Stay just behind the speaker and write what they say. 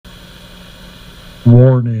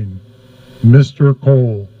Warning, Mr.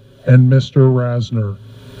 Cole and Mr. Rasner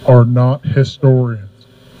are not historians,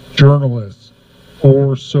 journalists,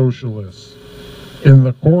 or socialists. In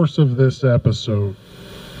the course of this episode,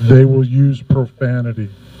 they will use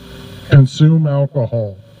profanity, consume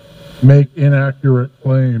alcohol, make inaccurate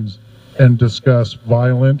claims, and discuss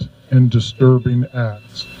violent and disturbing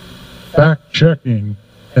acts. Fact-checking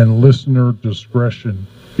and listener discretion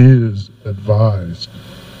is advised.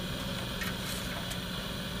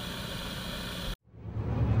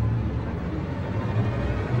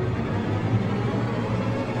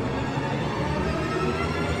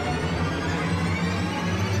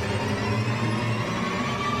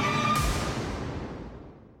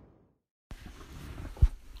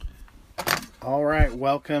 All right,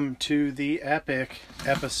 welcome to the Epic,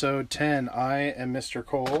 episode 10. I am Mr.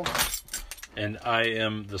 Cole. And I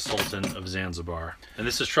am the Sultan of Zanzibar. And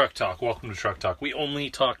this is Truck Talk. Welcome to Truck Talk. We only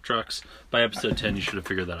talk trucks. By episode 10, you should have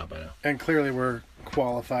figured that out by now. And clearly we're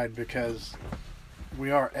qualified because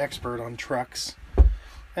we are expert on trucks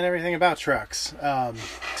and everything about trucks.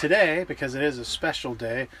 Today, because it is a special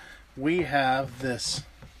day, we have this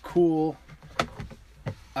cool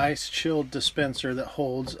ice-chilled dispenser that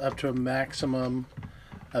holds up to a maximum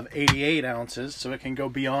of 88 ounces, so it can go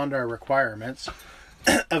beyond our requirements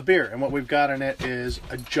of beer. And what we've got in it is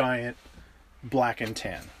a giant Black and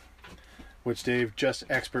Tan, which Dave just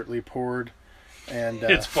expertly poured. And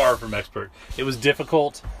it's far from expert. It was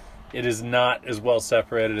difficult. It is not as well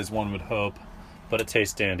separated as one would hope, but it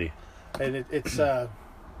tastes dandy. And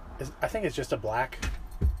I think it's just a black.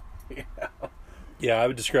 Yeah, I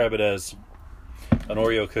would describe it as an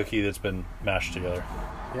Oreo cookie that's been mashed together.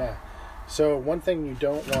 Yeah. So one thing you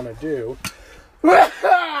don't want to do...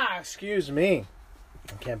 Excuse me.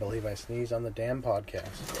 I can't believe I sneezed on the damn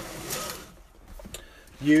podcast.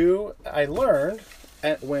 I learned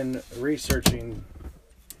when researching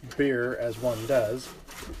beer, as one does,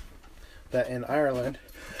 that in Ireland...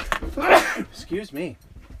 Excuse me.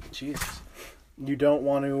 Jesus. You don't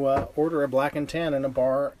want to order a Black and Tan in a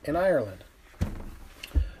bar in Ireland.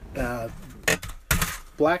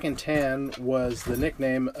 Black and Tan was the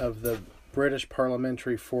nickname of the British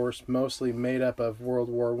parliamentary force, mostly made up of World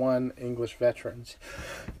War I English veterans.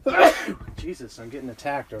 Jesus, I'm getting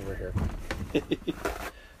attacked over here.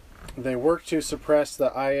 They worked to suppress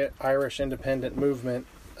the Irish independent movement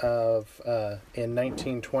in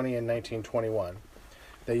 1920 and 1921.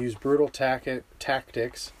 They used brutal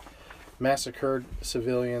tactics, massacred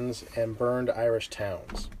civilians, and burned Irish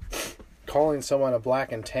towns. Calling someone a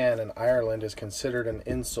Black and Tan in Ireland is considered an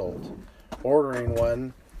insult. Ordering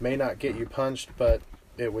one may not get you punched, but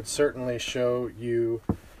it would certainly show you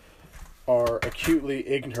are acutely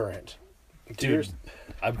ignorant. Dude,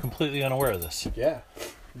 I'm completely unaware of this. Yeah.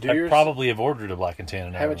 I probably have ordered a Black and Tan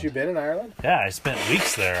in Ireland. Haven't you been in Ireland? Yeah, I spent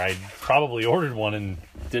weeks there. I probably ordered one and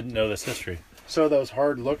didn't know this history. So those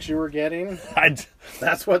hard looks you were getting,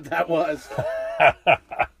 that's what that was.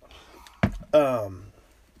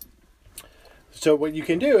 So what you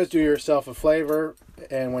can do is do yourself a flavor,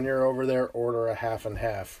 and when you're over there, order a half and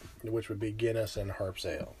half, which would be Guinness and Harp's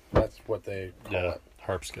Ale. That's what they call it.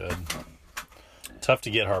 Harp's good. Tough to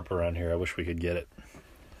get Harp around here. I wish we could get it.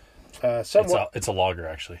 It's a lager,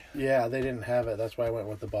 actually. Yeah, they didn't have it. That's why I went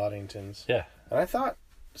with the Boddingtons. Yeah. And I thought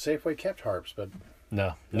Safeway kept Harps, but...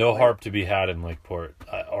 No Harp to be had in Lakeport,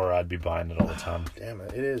 or I'd be buying it all the time. Damn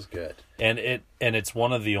it, it is good. And it's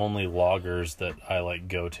one of the only lagers that I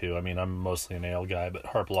go to. I mean, I'm mostly an ale guy, but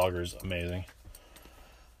Harp Lager's amazing.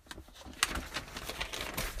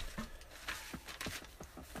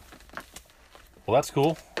 Well, that's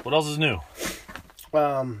cool. What else is new?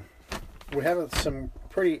 We have some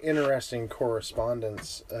pretty interesting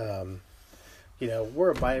correspondence. We're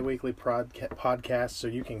a bi-weekly podcast, so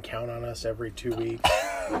you can count on us every 2 weeks.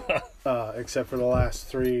 Except for the last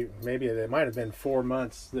 3, maybe it might have been 4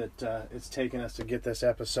 months that it's taken us to get this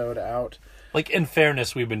episode out. In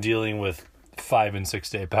fairness, we've been dealing with 5 and 6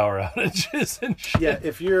 day power outages and shit. Yeah,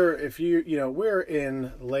 we're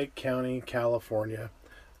in Lake County, California.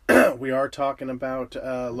 We are talking about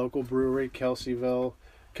local brewery, Kelsey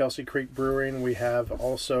Creek Brewing. We have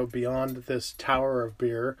also, beyond this tower of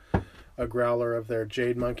beer, a growler of their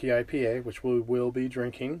Jade Monkey IPA, which we will be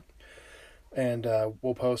drinking. And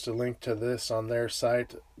we'll post a link to this on their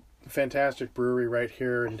site. Fantastic brewery right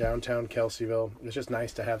here in downtown Kelseyville. It's just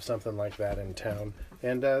nice to have something like that in town.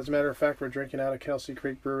 And as a matter of fact, we're drinking out of Kelsey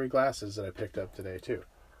Creek Brewery glasses that I picked up today, too.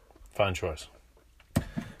 Fine choice.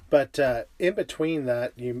 But in between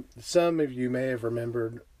that, some of you may have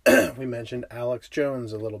remembered we mentioned Alex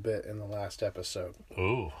Jones a little bit in the last episode.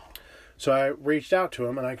 Ooh. So I reached out to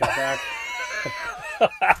him and I got back.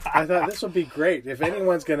 I thought this would be great. If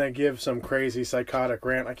anyone's going to give some crazy psychotic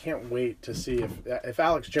rant, I can't wait to see if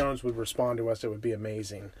Alex Jones would respond to us. It would be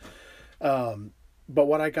amazing. But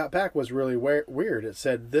what I got back was really weird. It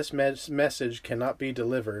said, this message cannot be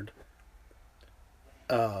delivered.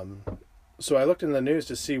 So I looked in the news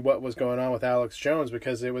to see what was going on with Alex Jones,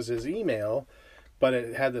 because it was his email, but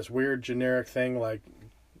it had this weird generic thing like,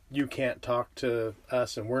 you can't talk to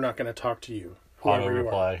us and we're not going to talk to you. Auto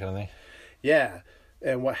reply kind of thing. Yeah.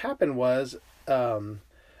 And what happened was,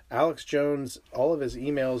 Alex Jones, all of his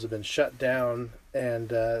emails have been shut down, and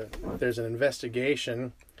there's an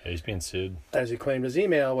investigation. Yeah, he's being sued. As he claimed his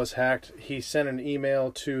email was hacked, he sent an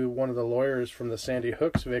email to one of the lawyers from the Sandy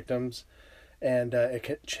Hook's victims, and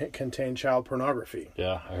it contained child pornography.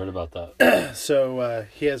 Yeah, I heard about that. So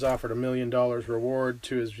he has offered $1 million reward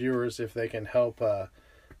to his viewers if they can help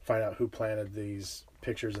find out who planted these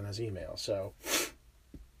pictures in his email. So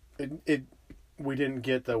we didn't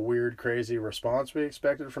get the weird, crazy response we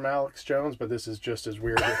expected from Alex Jones, but this is just as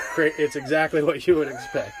weird. It's exactly what you would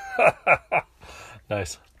expect.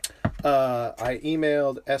 Nice. I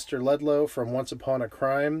emailed Esther Ludlow from Once Upon a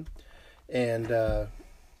Crime, and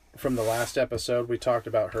from the last episode, we talked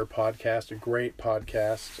about her podcast, a great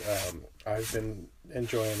podcast. I've been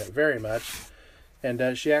enjoying it very much.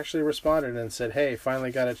 And she actually responded and said, hey,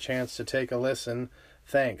 finally got a chance to take a listen.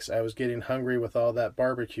 Thanks. I was getting hungry with all that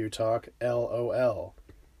barbecue talk. LOL.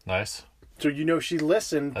 Nice. So, she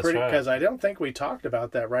listened That's pretty, right. because I don't think we talked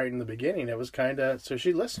about that right in the beginning. It was kind of, so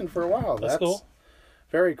she listened for a while. That's cool.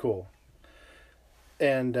 Very cool.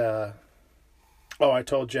 And, I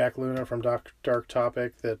told Jack Luna from Dark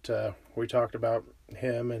Topic that we talked about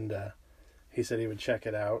him, and he said he would check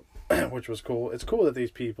it out, which was cool. It's cool that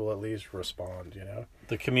these people at least respond,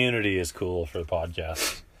 The community is cool for the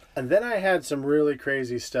podcast. And then I had some really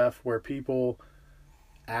crazy stuff where people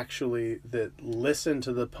actually that listened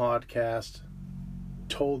to the podcast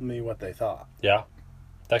told me what they thought. Yeah.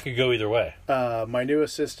 That could go either way. My new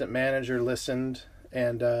assistant manager listened,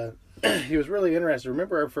 and he was really interested.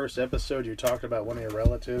 Remember our first episode, you talked about one of your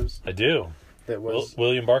relatives? I do. That was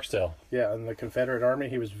William Barksdale. Yeah, in the Confederate Army.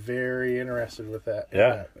 He was very interested with that.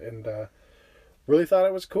 Yeah. And really thought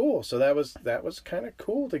it was cool. So that was kind of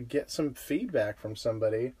cool to get some feedback from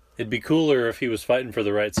somebody. It'd be cooler if he was fighting for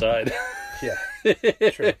the right side. Yeah,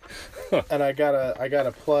 true. And I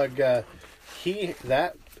gotta plug.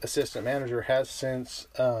 That assistant manager has since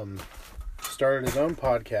started his own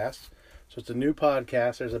podcast. So it's a new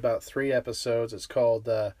podcast. There's about 3 episodes. It's called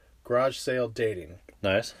Garage Sale Dating.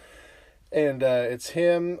 Nice. And it's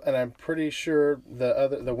him, and I'm pretty sure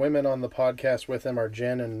the women on the podcast with him are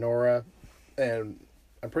Jen and Nora, and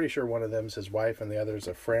I'm pretty sure one of them's his wife, and the other is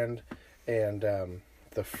a friend. And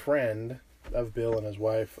the friend of Bill and his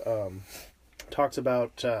wife talks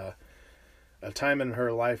about a time in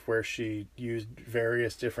her life where she used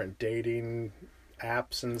various different dating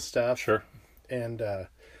apps and stuff. Sure. And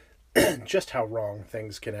just how wrong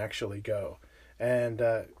things can actually go. And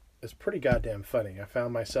it's pretty goddamn funny. I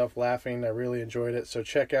found myself laughing. I really enjoyed it. So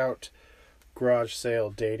check out Garage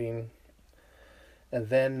Sale Dating. And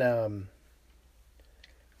then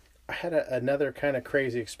I had another kind of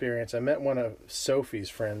crazy experience. I met one of Sophie's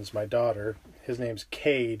friends, my daughter. His name's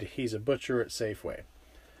Cade. He's a butcher at Safeway.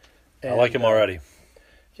 And, I like him already.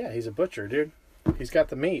 Yeah, he's a butcher, dude. He's got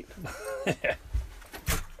the meat.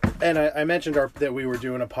 And I mentioned that we were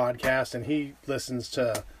doing a podcast, and he listens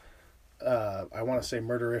to, I want to say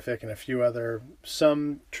Murderific and a few other,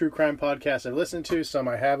 some true crime podcasts I've listened to, some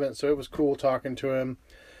I haven't. So it was cool talking to him.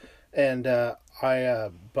 And I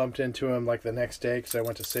bumped into him like the next day because I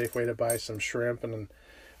went to Safeway to buy some shrimp, and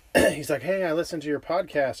he's like, "Hey, I listened to your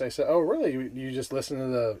podcast." I said, "Oh, really? You just listened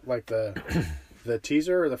to the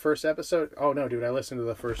teaser or the first episode?" "Oh no, dude, I listened to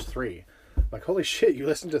the first 3." I'm like, holy shit, you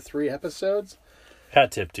listened to 3 episodes?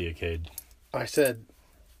 Hat tip to you, Cade. I said,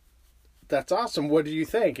 "That's awesome. What do you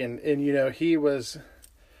think?" And he was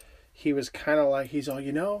kind of like, he's all,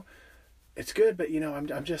 it's good, but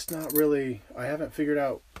I'm just not really, I haven't figured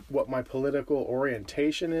out what my political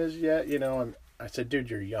orientation is yet, and I said, "Dude,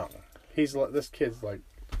 you're young." This kid's like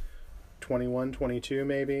 21, 22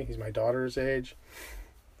 maybe. He's my daughter's age.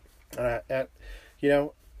 And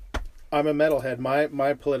I'm a metalhead.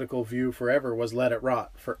 My political view forever was let it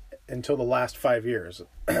rot until the last 5 years.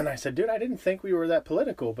 And I said, "Dude, I didn't think we were that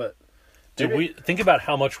political, but..." Dude, we think about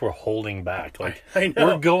how much we're holding back. Like, I know.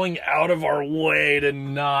 We're going out of our way to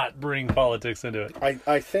not bring politics into it.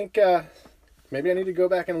 I think maybe I need to go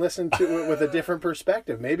back and listen to it with a different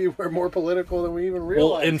perspective. Maybe we're more political than we even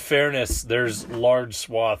realize. Well, in fairness, there's large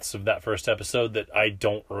swaths of that first episode that I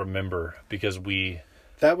don't remember because we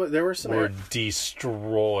There were some... were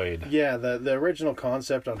destroyed. Yeah, the original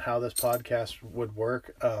concept on how this podcast would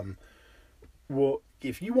work, well,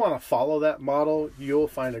 if you want to follow that model, you'll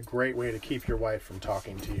find a great way to keep your wife from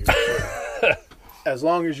talking to you. As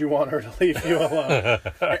long as you want her to leave you alone.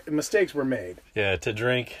 Mistakes were made. Yeah, to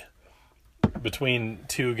drink between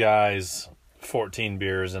two guys 14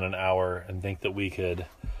 beers in an hour and think that we could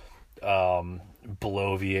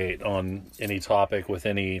bloviate on any topic with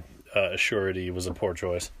any surety was a poor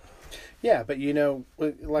choice. Yeah, but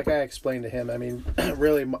like I explained to him, I mean,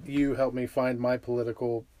 really, you helped me find my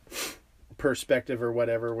political perspective or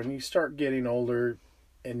whatever. When you start getting older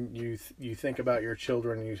and you think about your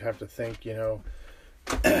children, you have to think,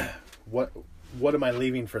 what am I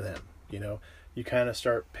leaving for them? You kind of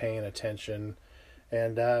start paying attention.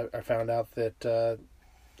 And I found out that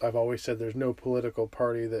I've always said there's no political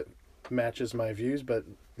party that matches my views, but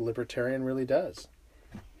Libertarian really does.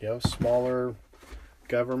 Smaller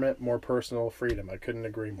government, more personal freedom. I couldn't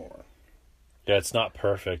agree more. Yeah, it's not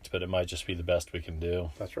perfect, but it might just be the best we can do.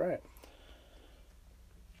 That's right.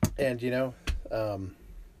 And,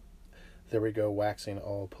 there we go, waxing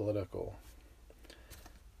all political.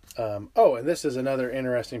 And this is another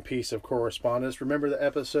interesting piece of correspondence. Remember the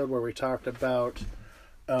episode where we talked about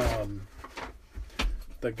the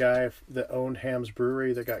guy that owned Ham's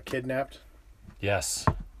Brewery that got kidnapped? Yes.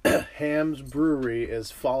 Ham's Brewery is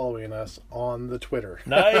following us on the Twitter.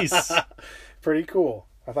 Nice. Pretty cool.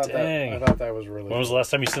 I thought that was really When was the last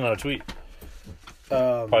time you sent out a tweet?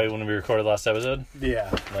 Probably when we recorded last episode? Yeah.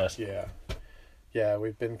 Nice. Yeah. Yeah,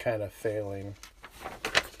 we've been kind of failing.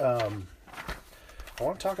 I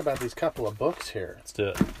want to talk about these couple of books here. Let's do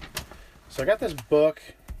it. So I got this book.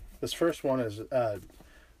 This first one is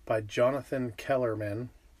by Jonathan Kellerman,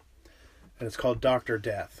 and it's called Dr.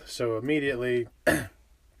 Death. So immediately,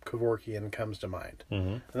 Kevorkian comes to mind. Mm-hmm.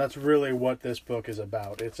 And that's really what this book is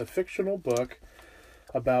about. It's a fictional book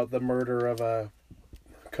about the murder of a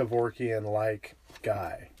Kevorkian-like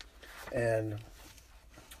guy. And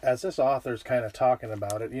as this author's kind of talking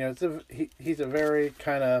about it, he's a very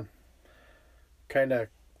kind of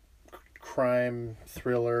crime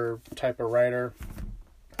thriller type of writer.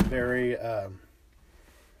 Very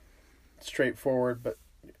straightforward, but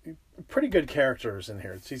pretty good characters in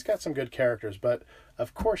here. He's got some good characters, but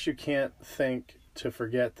of course you can't think to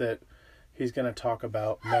forget that he's going to talk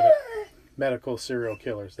about medical serial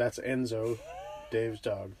killers. That's Enzo, Dave's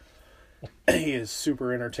dog. He is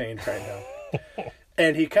super entertained right now.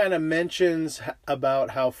 And he kind of mentions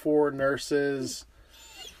about how 4 nurses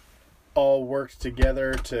all worked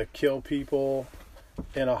together to kill people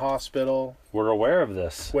in a hospital. We're aware of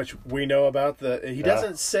this. Which we know about. He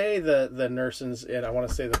doesn't say the nurses, and I want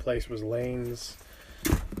to say the place was Lane's.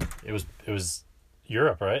 It was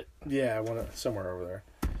Europe, right? Yeah, somewhere over there.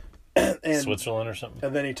 And Switzerland or something.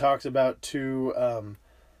 And then he talks about 2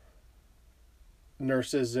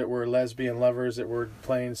 nurses that were lesbian lovers that were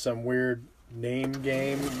playing some weird name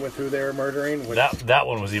game with who they were murdering. That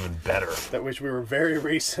one was even better. Which we were very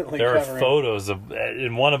recently there covering. Are photos of,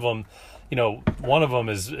 and one of them,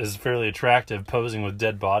 is fairly attractive, posing with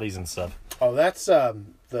dead bodies and stuff. Oh, that's the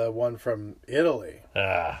one from Italy.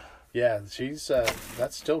 Yeah, she's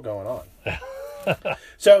that's still going on.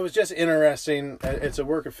 So it was just interesting. It's a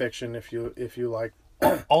work of fiction if you like.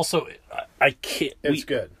 Also, I can't. It's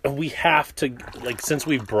good. We have to, since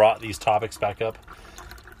we brought these topics back up.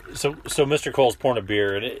 So Mr. Cole's pouring a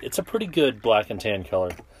beer, and it's a pretty good black and tan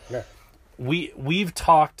color. Yeah. We've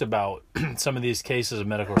talked about some of these cases of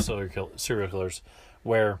medical serial killers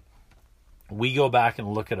where we go back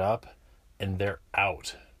and look it up, and they're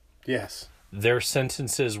out. Yes. Their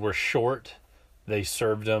sentences were short. They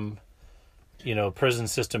served them. Prison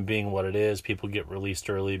system being what it is, people get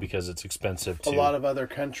released early because it's expensive too. A lot of other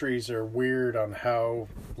countries are weird on how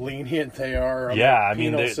lenient they are.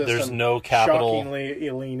 There's no capital.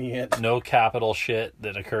 Shockingly lenient. No capital shit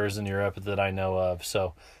that occurs in Europe that I know of.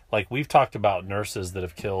 So, we've talked about nurses that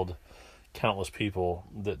have killed countless people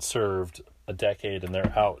that served a decade and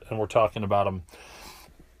they're out. And we're talking about them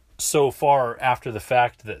so far after the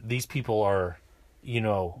fact that these people are,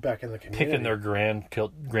 back in the community, picking their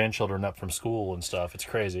grandchildren up from school and stuff. It's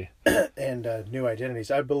crazy. And new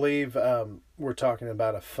identities. I believe we're talking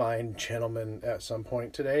about a fine gentleman at some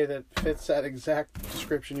point today that fits that exact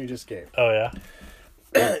description you just gave. Oh, yeah?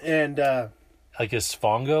 And is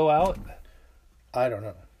Sfongo out? I don't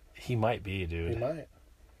know. He might be, dude. He might.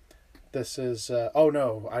 This is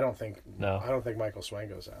no, I don't think Michael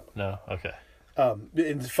Swango's out. No? Okay.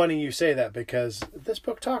 It's funny you say that because this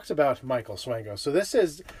book talks about Michael Swango. So this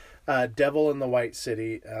is Devil in the White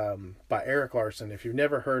City by Eric Larson. If you've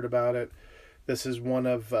never heard about it, this is one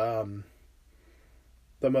of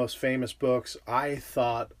the most famous books, I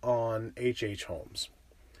thought, on H.H. Holmes.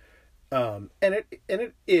 And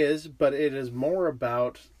it is, but it is more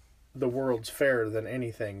about the World's Fair than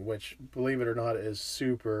anything, which, believe it or not, is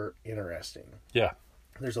super interesting. Yeah.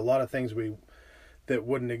 There's a lot of things that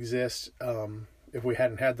wouldn't exist if we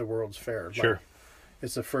hadn't had the World's Fair. Sure. Like,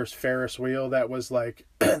 it's the first Ferris wheel that was like,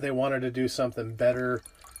 they wanted to do something better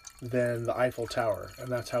than the Eiffel Tower,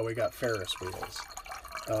 and that's how we got Ferris wheels.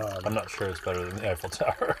 I'm not sure it's better than the Eiffel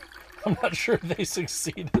Tower. I'm not sure they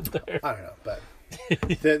succeeded there. I don't know, but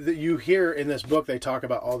you hear in this book, they talk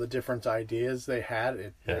about all the different ideas they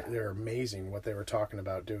had. They're amazing what they were talking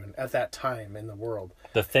about doing at that time in the world.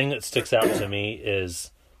 The thing that sticks out to me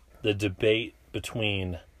is the debate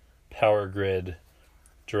between power grid,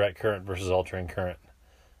 direct current versus altering current.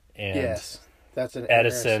 And yes, that's an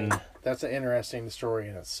interesting story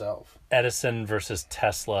in itself. Edison versus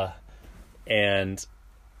Tesla, and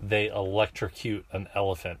they electrocute an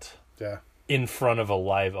elephant in front of a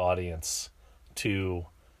live audience to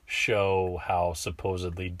show how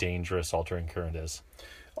supposedly dangerous altering current is.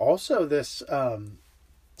 Also, this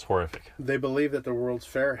it's horrific. They believe that the World's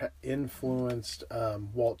Fair influenced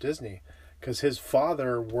Walt Disney because his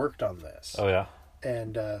father worked on this. Oh yeah.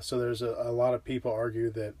 And so there's a lot of people argue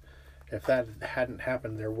that if that hadn't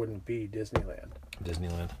happened, there wouldn't be Disneyland.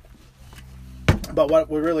 But what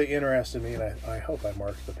really interested me, and I hope I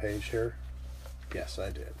marked the page here. Yes,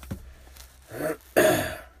 I did.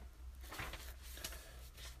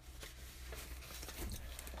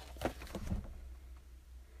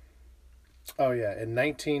 Oh yeah, in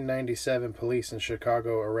 1997, police in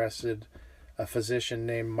Chicago arrested a physician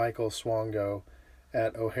named Michael Swango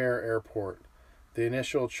at O'Hare Airport. The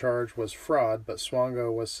initial charge was fraud, but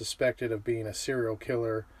Swango was suspected of being a serial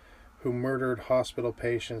killer who murdered hospital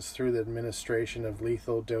patients through the administration of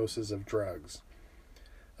lethal doses of drugs.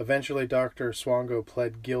 Eventually, Dr. Swango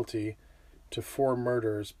pled guilty to 4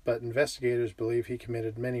 murders, but investigators believe he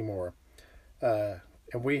committed many more.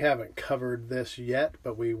 And we haven't covered this yet,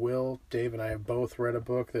 but we will. Dave and I have both read a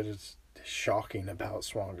book that is shocking about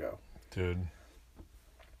Swango. Dude.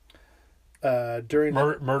 During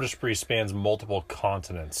murder spree spans multiple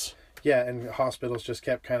continents. Yeah, and hospitals just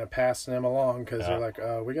kept kind of passing him along because they're like,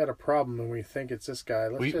 we got a problem and we think it's this guy.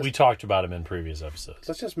 We talked about him in previous episodes.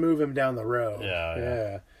 Let's just move him down the road.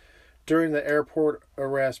 Yeah. During the airport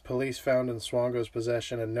arrest, police found in Swango's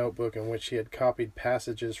possession a notebook in which he had copied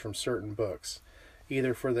passages from certain books,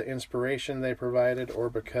 either for the inspiration they provided or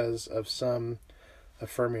because of some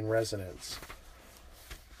affirming resonance.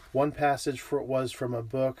 One passage was from a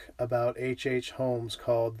book about H.H. Holmes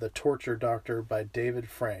called The Torture Doctor by David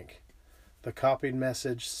Frank. The copied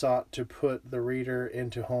message sought to put the reader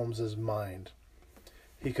into Holmes's mind.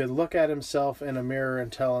 He could look at himself in a mirror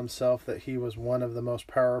and tell himself that he was one of the most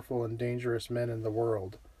powerful and dangerous men in the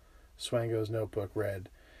world, Swango's notebook read.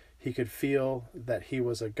 He could feel that he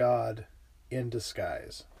was a god in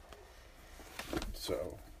disguise.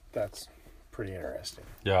 So, that's pretty interesting.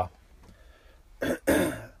 Yeah.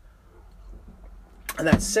 And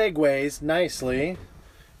that segues nicely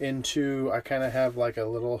into, I kind of have like a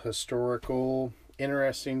little historical,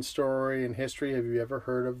 interesting story in history. Have you ever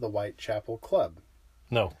heard of the Whitechapel Club?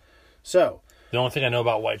 No. So, the only thing I know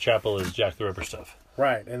about Whitechapel is Jack the Ripper stuff.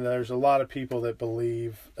 Right, and there's a lot of people that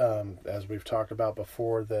believe, as we've talked about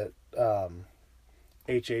before, that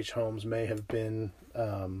H.H. Holmes may have been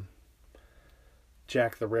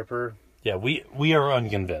Jack the Ripper. Yeah, we are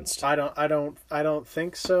unconvinced. I don't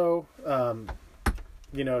think so.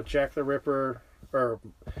 Jack the Ripper or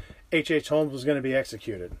H.H. Holmes was going to be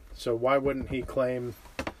executed. So why wouldn't he claim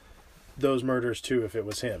those murders too if it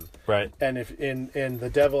was him? Right. And if in The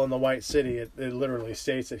Devil in the White City, it literally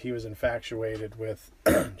states that he was infatuated with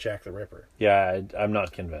Jack the Ripper. Yeah, I'm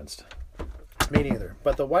not convinced. Me neither.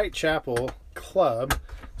 But the Whitechapel Club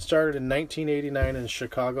started in 1989 in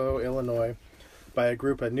Chicago, Illinois, by a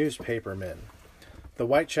group of newspapermen. The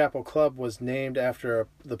Whitechapel Club was named after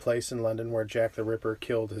the place in London where Jack the Ripper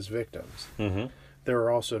killed his victims. Mm-hmm. There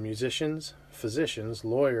were also musicians, physicians,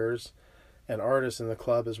 lawyers, and artists in the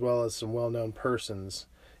club, as well as some well-known persons.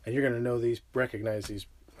 And you're going to recognize these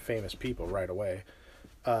famous people right away.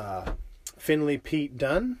 Finley Pete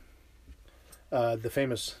Dunne, the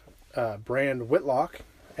famous Brand Whitlock,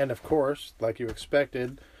 and of course, like you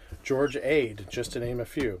expected, George Ade, just to name a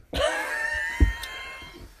few.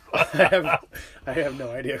 I have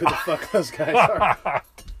no idea who the fuck those guys are.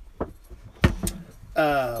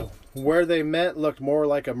 Where they met looked more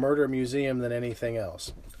like a murder museum than anything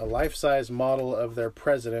else. A life-size model of their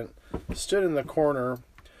president stood in the corner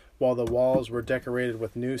while the walls were decorated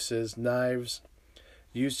with nooses, knives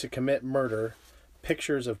used to commit murder,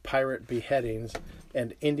 pictures of pirate beheadings,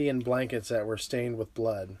 and Indian blankets that were stained with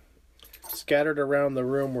blood. Scattered around the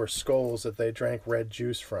room were skulls that they drank red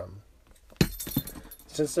juice from.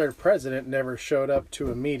 Since their president never showed up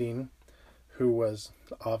to a meeting, who was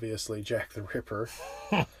obviously Jack the Ripper,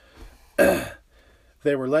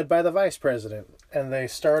 they were led by the vice president, and they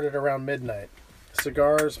started around midnight.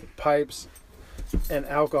 Cigars, pipes, and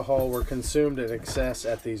alcohol were consumed in excess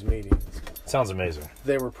at these meetings. Sounds amazing.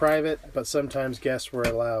 They were private, but sometimes guests were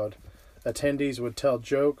allowed. Attendees would tell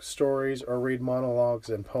jokes, stories, or read monologues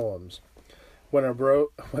and poems. When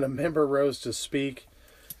a member rose to speak,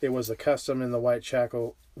 it was the custom in the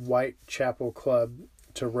Whitechapel Club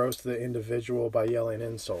to roast the individual by yelling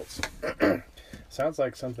insults. Sounds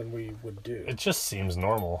like something we would do. It just seems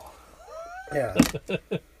normal. Yeah.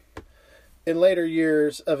 In later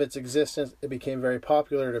years of its existence, it became very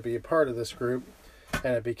popular to be a part of this group,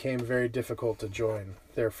 and it became very difficult to join.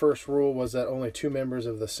 Their first rule was that only 2 members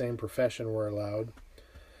of the same profession were allowed.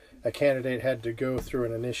 A candidate had to go through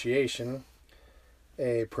an initiation.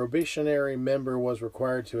 A probationary member was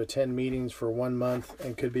required to attend meetings for 1 month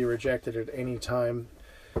and could be rejected at any time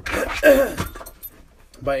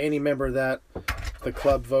by any member that the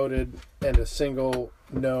club voted, and a single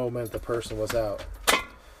no meant the person was out.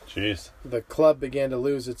 Jeez. The club began to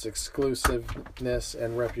lose its exclusiveness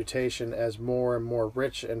and reputation as more and more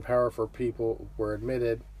rich and powerful people were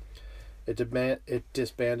admitted. It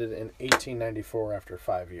disbanded in 1894 after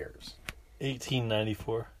 5 years.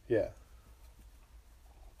 1894? Yeah.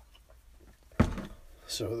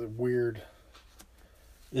 So the weird...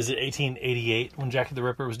 Is it 1888 when Jack the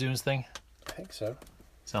Ripper was doing his thing? I think so.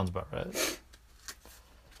 Sounds about right.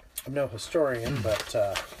 I'm no historian, but...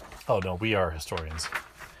 Oh, no, we are historians.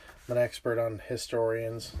 I'm an expert on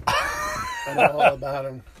historians. I know all about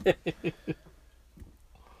them.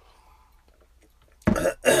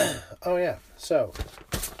 Oh, yeah. So,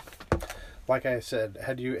 like I said,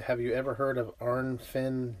 have you ever heard of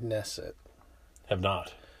Arnfinn Nesset? Have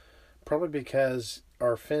not. Probably because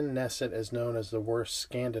Arnfinn Nesset is known as the worst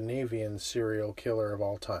Scandinavian serial killer of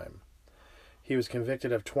all time. He was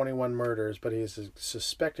convicted of 21 murders, but he is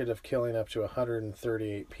suspected of killing up to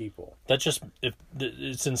 138 people. That just, if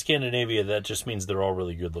it's in Scandinavia, that just means they're all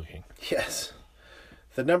really good looking. Yes.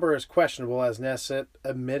 The number is questionable, as Nesset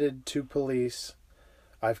admitted to police,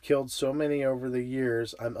 "I've killed so many over the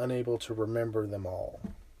years, I'm unable to remember them all."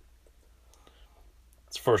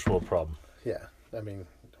 It's a first world problem. Yeah. I mean,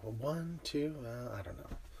 1, 2, I don't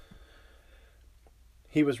know.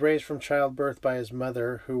 He was raised from childbirth by his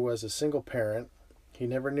mother, who was a single parent. He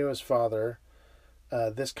never knew his father.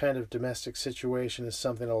 This kind of domestic situation is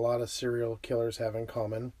something a lot of serial killers have in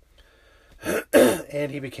common.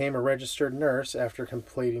 And he became a registered nurse after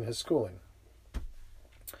completing his schooling.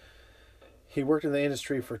 He worked in the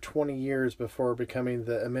industry for 20 years before becoming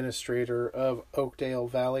the administrator of Oakdale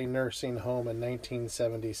Valley Nursing Home in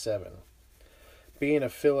 1977. Being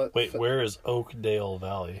a Wait, where is Oakdale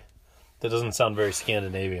Valley? That doesn't sound very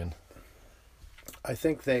Scandinavian. I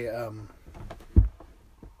think they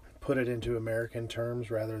put it into American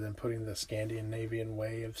terms rather than putting the Scandinavian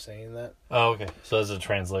way of saying that. Oh, okay. So that's a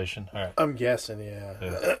translation. All right. I'm guessing,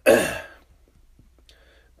 yeah.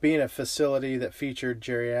 Being a facility that featured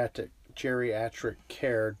geriatric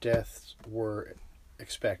care, deaths were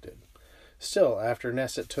expected. Still, after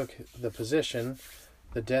Nesset took the position,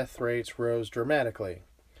 the death rates rose dramatically.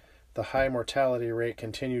 The high mortality rate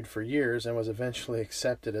continued for years and was eventually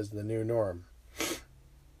accepted as the new norm.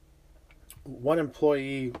 One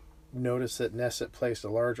employee noticed that Nesset placed a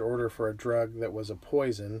large order for a drug that was a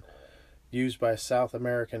poison used by South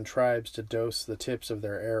American tribes to dose the tips of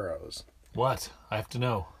their arrows. What? I have to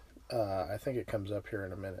know. I think it comes up here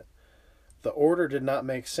in a minute. The order did not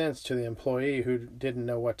make sense to the employee, who didn't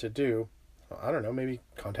know what to do. I don't know, maybe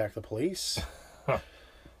contact the police?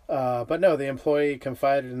 But no, the employee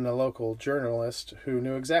confided in a local journalist who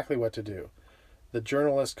knew exactly what to do. The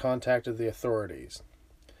journalist contacted the authorities.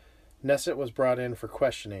 Nesset was brought in for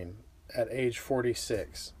questioning at age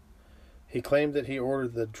 46. He claimed that he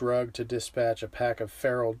ordered the drug to dispatch a pack of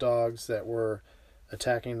feral dogs that were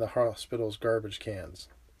attacking the hospital's garbage cans.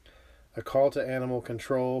 A call to animal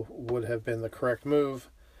control would have been the correct move,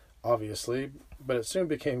 obviously, but it soon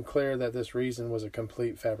became clear that this reason was a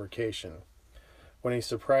complete fabrication, when he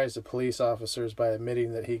surprised the police officers by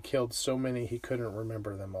admitting that he killed so many he couldn't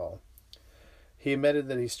remember them all. He admitted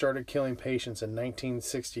that he started killing patients in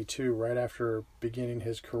 1962, right after beginning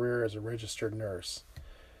his career as a registered nurse.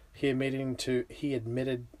 He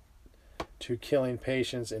admitted to killing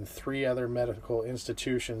patients in 3 other medical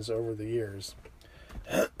institutions over the years.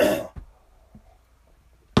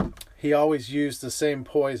 He always used the same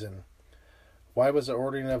poison. Why was the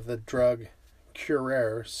ordering of the drug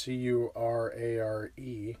Curare,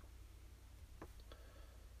 Curare,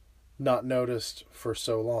 not noticed for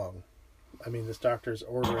so long? I mean, this doctor's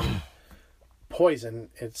ordering poison.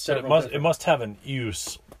 It's But several it must have an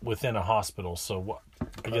use within a hospital. So what?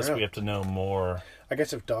 I guess know. we have to know more. I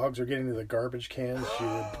guess if dogs are getting to the garbage cans, she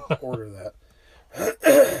would order that.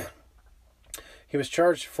 He was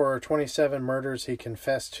charged for 27 murders he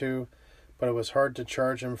confessed to, but it was hard to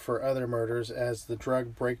charge him for other murders as the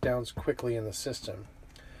drug breakdowns quickly in the system.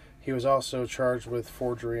 He was also charged with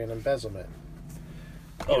forgery and embezzlement.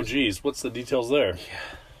 Oh, geez. What's the details there?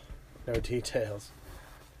 No details.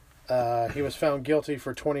 He was found guilty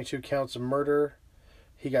for 22 counts of murder.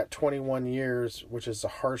 He got 21 years, which is the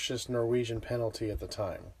harshest Norwegian penalty at the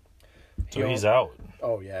time. So he's out.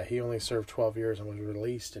 Oh, yeah. He only served 12 years and was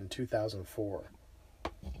released in 2004.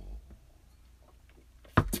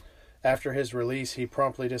 After his release, he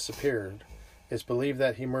promptly disappeared. It's believed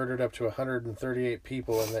that he murdered up to 138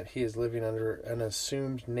 people and that he is living under an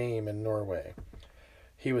assumed name in Norway.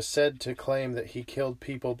 He was said to claim that he killed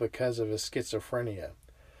people because of his schizophrenia,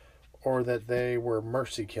 or that they were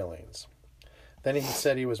mercy killings. Then he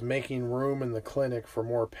said he was making room in the clinic for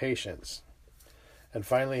more patients. And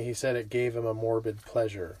finally, he said it gave him a morbid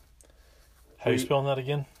pleasure. How are you spelling that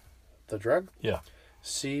again? The drug? Yeah.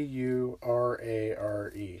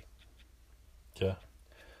 Curare. Yeah.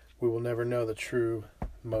 We will never know the true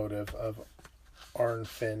motive of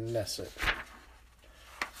Arnfinn Nesset.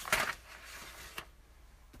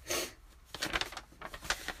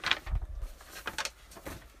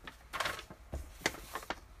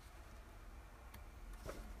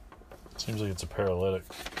 Seems like it's a paralytic.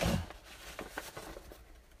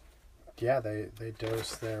 Yeah, they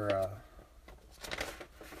dose their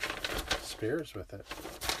spears with it.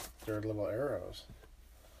 Their little arrows.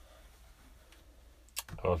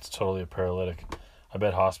 Oh, it's totally a paralytic. I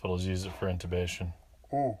bet hospitals use it for intubation.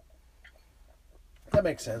 That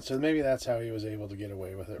makes sense. So maybe that's how he was able to get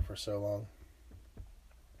away with it for so long.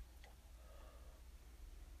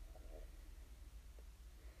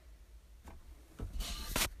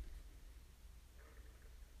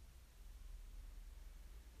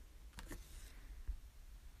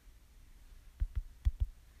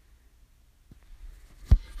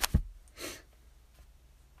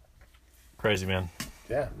 Crazy, man.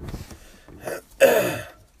 Yeah. I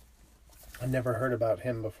never heard about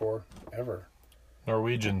him before, ever.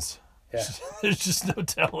 Norwegians. Yeah. There's just no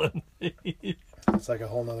telling. It's like a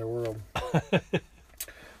whole nother world.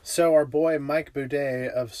 So our boy Mike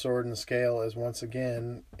Boudet of Sword and Scale is once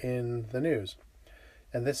again in the news.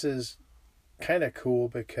 And this is kind of cool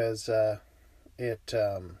because it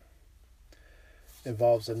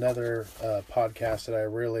involves another podcast that I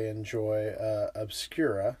really enjoy,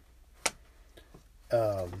 Obscura.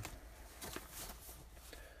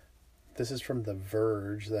 This is from The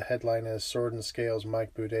Verge. The headline is Sword and Scale's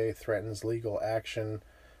Mike Boudet threatens legal action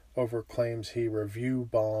over claims he review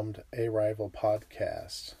bombed a rival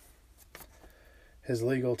podcast. His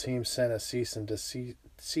legal team sent a cease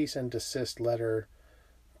and desist letter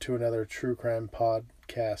to another true crime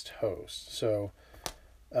podcast host. So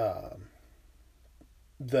I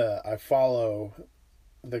follow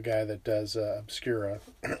the guy that does Obscura,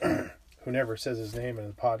 who never says his name in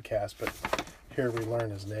the podcast, but here we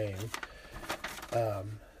learn his name.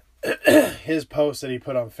 His post that he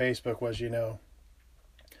put on Facebook was,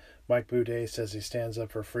 Mike Boudet says he stands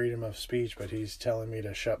up for freedom of speech, but he's telling me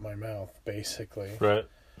to shut my mouth, basically. Right.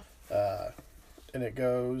 And it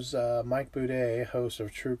goes, Mike Boudet, host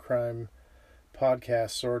of true crime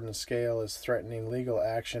podcast Sword and Scale, is threatening legal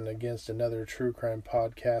action against another true crime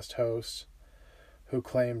podcast host who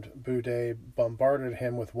claimed Boudet bombarded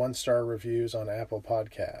him with 1-star reviews on Apple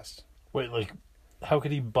Podcast. Wait, how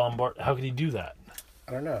could he do that?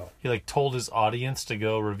 I don't know. He told his audience to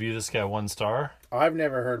go review this guy 1 star? I've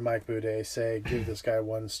never heard Mike Boudet say, give this guy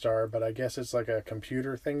 1 star, but I guess it's like a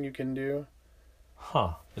computer thing you can do.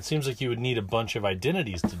 Huh. It seems like you would need a bunch of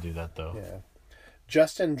identities to do that, though. Yeah.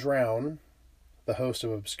 Justin Drown, the host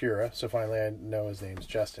of Obscura, so finally I know his name's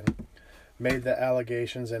Justin, made the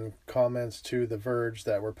allegations and comments to The Verge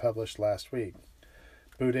that were published last week.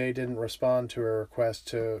 Boudet didn't respond to a request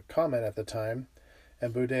to comment at the time,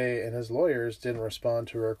 and Boudet and his lawyers didn't respond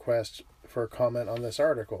to a request for a comment on this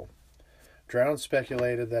article. Drown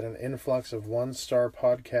speculated that an influx of 1-star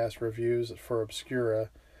podcast reviews for Obscura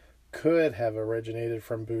could have originated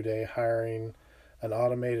from Boudet hiring an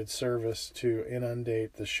automated service to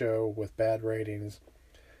inundate the show with bad ratings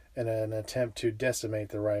in an attempt to decimate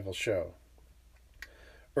the rival show.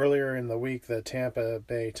 Earlier in the week, the Tampa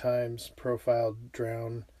Bay Times profiled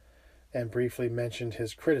Drown and briefly mentioned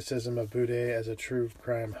his criticism of Boudet as a true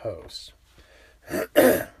crime host.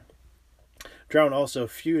 Drown also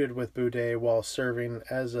feuded with Boudet while serving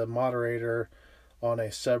as a moderator on a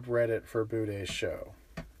subreddit for Boudet's show.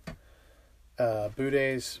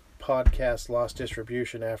 Boudet's podcast lost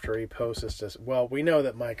distribution after he posted this. Well, we know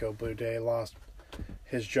that Michael Boudet lost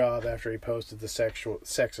his job after he posted the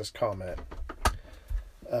sexist comment.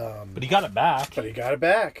 But he got it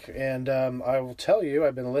back. And I will tell you,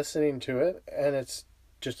 I've been listening to it, and it's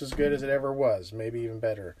just as good as it ever was, maybe even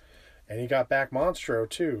better. And he got back Monstro,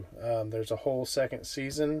 too. There's a whole second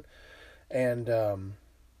season, and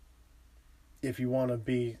if you want to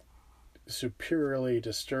be superiorly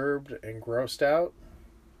disturbed and grossed out,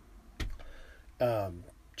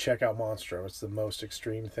 check out Monstro. It's the most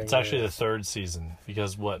extreme thing. It's actually the third season,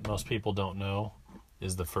 because what most people don't know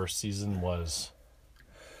is the first season was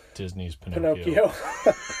Disney's Pinocchio.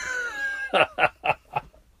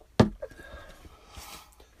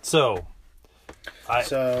 So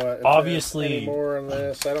obviously, any more on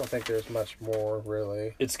this? I don't think there's much more,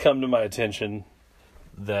 really. It's come to my attention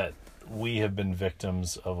that we have been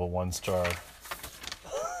victims of a one-star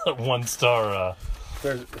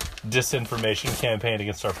disinformation campaign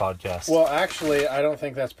against our podcast. Well, actually, I don't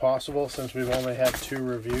think that's possible since we've only had 2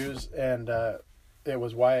 reviews, and it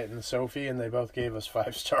was Wyatt and Sophie, and they both gave us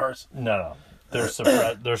 5 stars. No.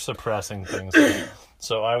 They're suppressing things.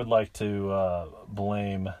 So I would like to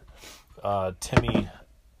blame Timmy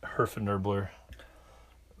Herfenerbler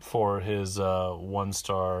for his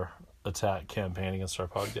 1-star attack campaign against our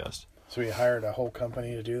podcast. So we hired a whole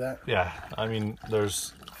company to do that? Yeah, I mean,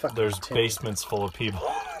 there's basements full of people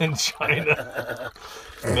in China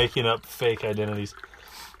making up fake identities.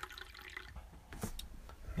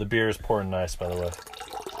 The beer is pouring nice, by the way.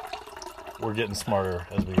 We're getting smarter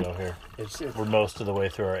as we go here. We're most of the way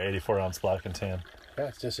through our 84-ounce black and tan. Yeah,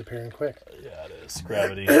 it's disappearing quick. Yeah, it is.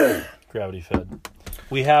 Gravity fed.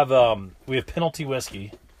 We have Penalty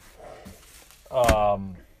Whiskey.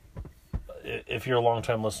 If you're a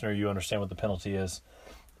long-time listener, you understand what the penalty is.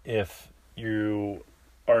 If you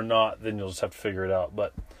are not, then you'll just have to figure it out.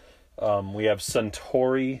 But we have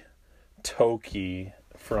Suntory Toki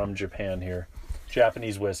from Japan here.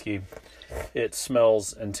 Japanese whiskey. It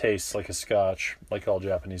smells and tastes like a scotch, like all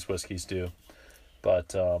Japanese whiskeys do.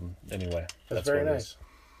 But anyway, that's very what it nice. is.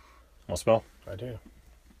 Want to smell? I do. It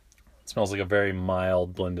smells like a very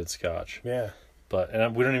mild blended scotch. Yeah.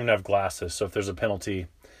 And we don't even have glasses, so if there's a penalty,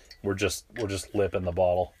 we're just lipping the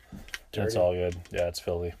bottle. It's all good. Yeah, it's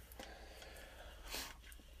filthy.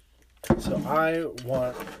 So I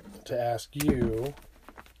want to ask you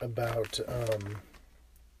about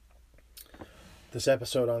this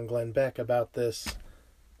episode on Glenn Beck about this.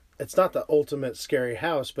 It's not the ultimate scary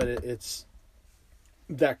house, but it's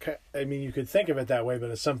that. I mean, you could think of it that way,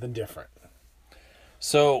 but it's something different.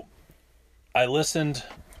 So I listened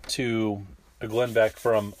to a Glenn Beck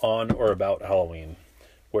from On or About Halloween,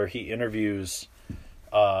 where he interviews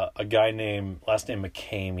a guy named, last name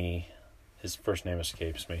McCamey. His first name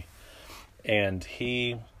escapes me. And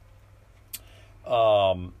he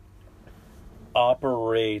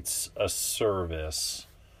operates a service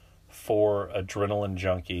for adrenaline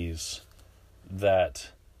junkies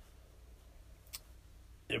that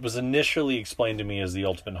it was initially explained to me as the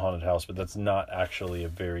ultimate haunted house, but that's not actually a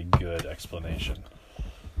very good explanation.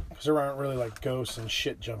 Because there aren't really like ghosts and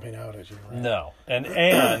shit jumping out at you, right? No.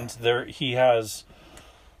 And there he has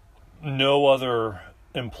no other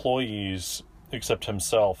employees except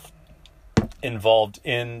himself involved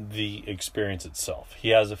in the experience itself. He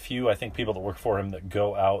has a few, I think, people that work for him that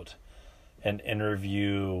go out and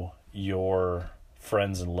interview your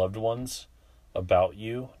friends and loved ones about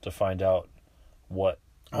you to find out what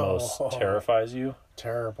most terrifies you.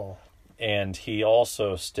 Terrible. And he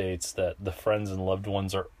also states that the friends and loved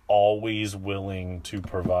ones are always willing to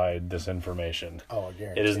provide this information. Oh, I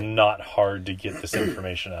guarantee. It is not hard to get this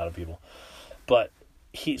information out of people. But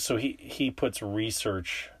he puts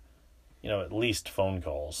research, at least phone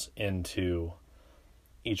calls into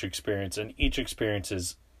each experience, and each experience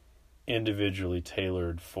is individually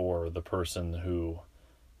tailored for the person who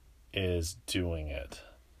is doing it.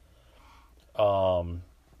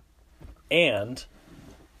 And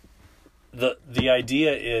the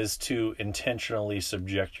idea is to intentionally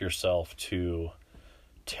subject yourself to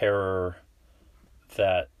terror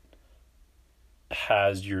that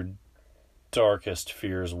has your darkest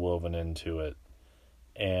fears woven into it.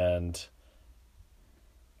 And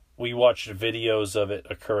we watched videos of it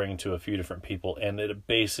occurring to a few different people, and it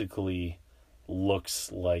basically looks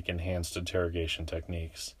like enhanced interrogation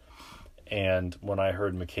techniques. And when I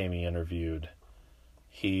heard McCamey interviewed,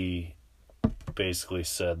 he basically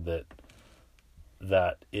said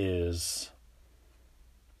that is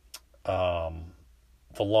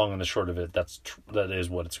the long and the short of it, that is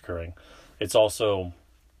what it's occurring. It's also,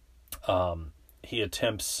 he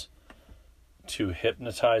attempts to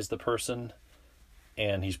hypnotize the person,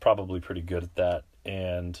 and he's probably pretty good at that.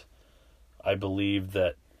 And I believe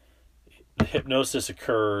that the hypnosis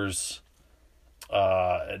occurs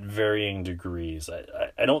at varying degrees.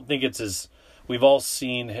 I don't think it's as... We've all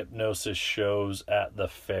seen hypnosis shows at the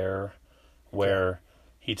fair where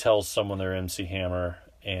he tells someone they're MC Hammer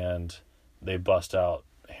and they bust out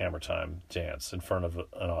Hammer Time dance in front of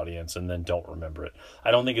an audience and then don't remember it.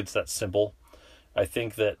 I don't think it's that simple. I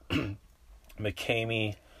think that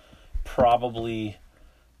McKamey probably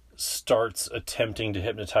starts attempting to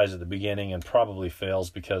hypnotize at the beginning and probably fails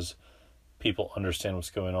because people understand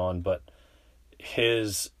what's going on, but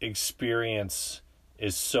his experience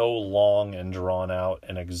is so long and drawn out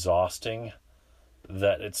and exhausting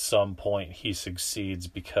that at some point he succeeds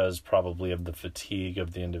because probably of the fatigue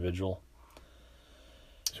of the individual.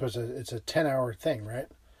 So it's a 10-hour thing, right?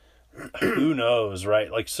 Who knows,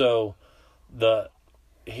 right? Like, so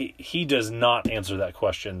he does not answer that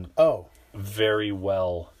question very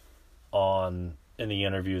well in the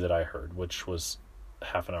interview that I heard, which was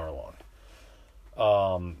half an hour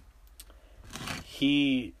long.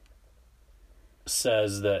 He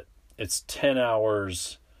says that it's 10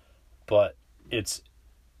 hours, but it's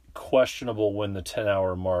questionable when the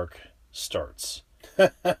 10-hour mark starts.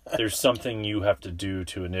 There's something you have to do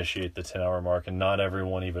to initiate the 10-hour mark, and not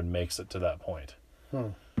everyone even makes it to that point.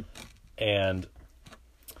 And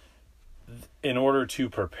in order to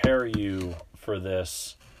prepare you for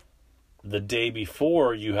this, the day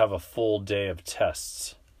before you have a full day of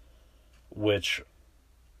tests, which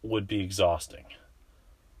would be exhausting.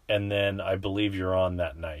 And then I believe you're on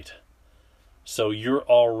that night. So you're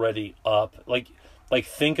already up. Like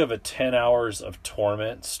think of a 10 hours of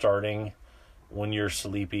torment starting when you're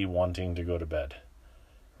sleepy, wanting to go to bed.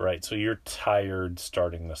 Right? So you're tired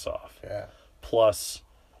starting this off. Yeah. Plus,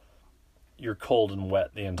 you're cold and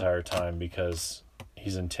wet the entire time because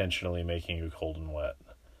he's intentionally making you cold and wet.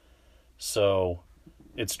 So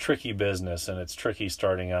it's tricky business, and it's tricky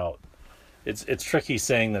starting out. It's tricky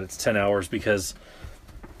saying that it's 10 hours because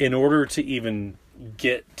in order to even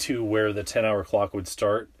get to where the 10-hour clock would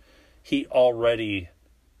start, he already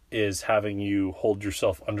is having you hold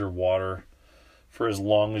yourself underwater for as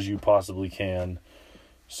long as you possibly can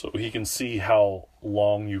so he can see how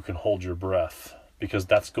long you can hold your breath, because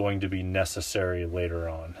that's going to be necessary later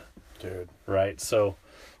on. Dude. Right? So,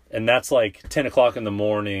 and that's like 10 o'clock in the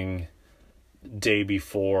morning, day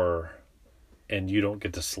before, and you don't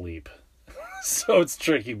get to sleep. So it's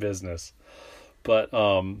tricky business. But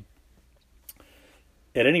at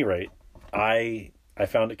any rate, I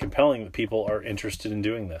found it compelling that people are interested in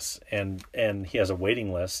doing this, and he has a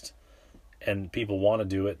waiting list, and people want to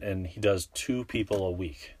do it, and he does 2 people a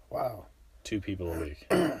week. Wow. 2 people a week.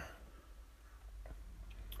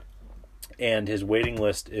 And his waiting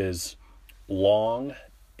list is long,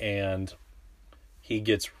 and he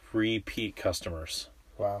gets repeat customers.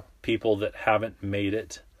 Wow. People that haven't made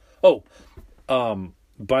it. Oh,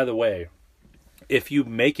 by the way, if you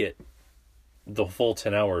make it the full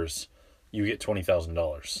 10 hours, you get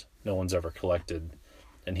 $20,000. No one's ever collected,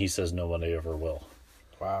 and he says nobody ever will.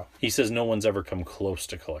 Wow. He says no one's ever come close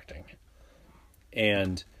to collecting.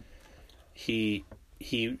 And he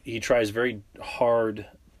tries very hard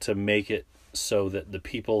to make it so that the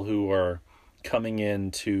people who are coming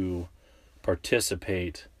in to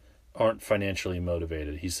participate aren't financially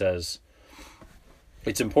motivated. He says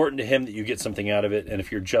it's important to him that you get something out of it, and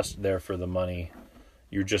if you're just there for the money,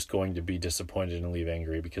 you're just going to be disappointed and leave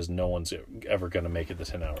angry because no one's ever going to make it the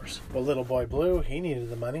 10 hours. Well, Little Boy Blue, he needed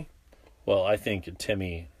the money. Well, I think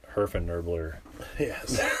Timmy Herfenderbler,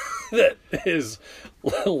 yes, that is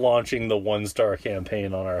launching the 1-star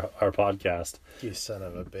campaign on our podcast. You son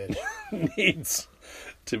of a bitch. Needs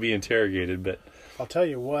to be interrogated, but I'll tell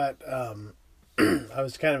you what, I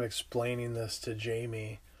was kind of explaining this to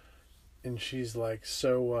Jamie, and she's like,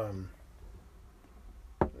 so,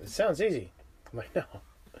 it sounds easy. I'm like,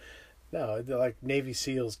 no, like Navy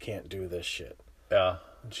SEALs can't do this shit. Yeah.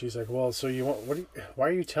 And she's like, well, so why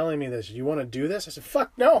are you telling me this? You want to do this? I said,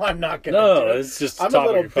 fuck no, I'm not going to do it. No, it's just a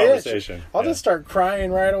topic of conversation. I'll just start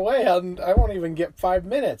crying right away. I won't even get 5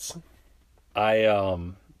 minutes. I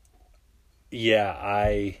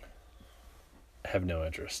have no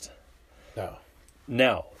interest.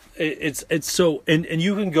 No. It's so, and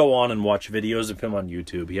you can go on and watch videos of him on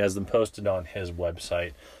YouTube. He has them posted on his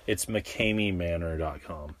website. It's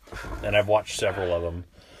McKameyManor.com. And I've watched several of them.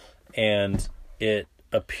 And it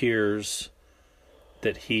appears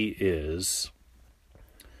that he is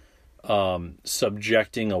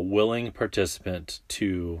subjecting a willing participant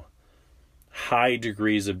to high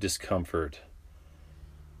degrees of discomfort.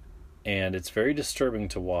 And it's very disturbing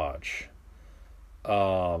to watch.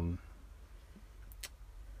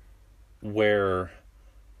 Where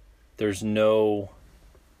there's no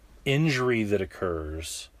injury that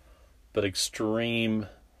occurs, but extreme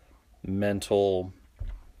mental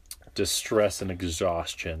distress and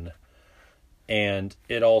exhaustion. And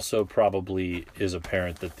it also probably is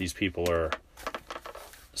apparent that these people are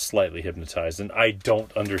slightly hypnotized. And I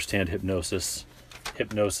don't understand hypnosis.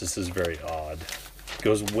 Hypnosis is very odd. It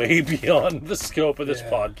goes way beyond the scope of this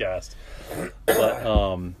podcast. But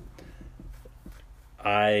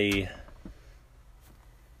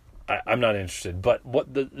I'm not interested. But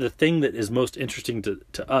what the thing that is most interesting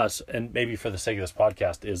to us, and maybe for the sake of this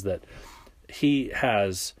podcast, is that he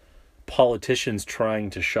has politicians trying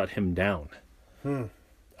to shut him down.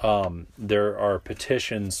 There are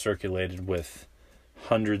petitions circulated with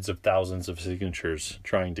hundreds of thousands of signatures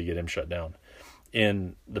trying to get him shut down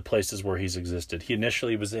in the places where he's existed. He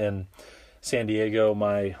initially was in San Diego,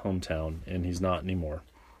 my hometown, and he's not anymore.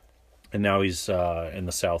 And now he's in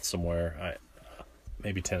the South somewhere.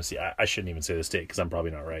 Maybe Tennessee. I shouldn't even say the state because I'm probably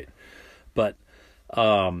not right. But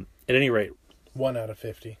at any rate, 1 out of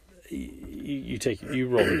 50. You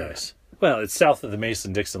roll the dice. Well, it's south of the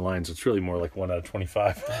Mason-Dixon line, so it's really more like 1 out of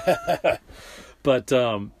 25. But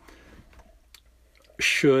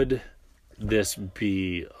should this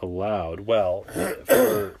be allowed? Well,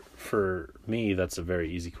 for me, that's a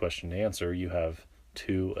very easy question to answer. You have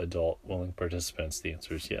 2 adult willing participants. The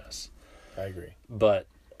answer is yes. I agree. But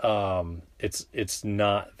it's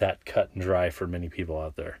not that cut and dry for many people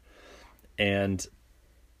out there. And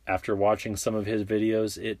after watching some of his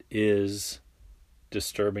videos, it is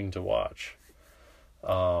disturbing to watch.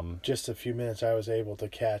 Just a few minutes I was able to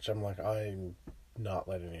catch. I'm like, I'm not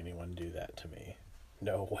letting anyone do that to me.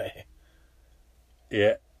 No way.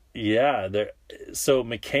 Yeah. So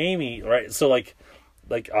McCamey, right? So like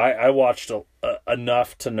I watched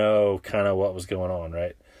enough to know kind of what was going on,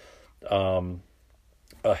 right?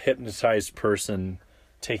 A hypnotized person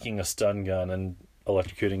taking a stun gun and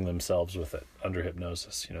electrocuting themselves with it under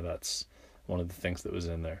hypnosis. That's one of the things that was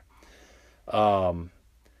in there.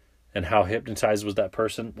 And how hypnotized was that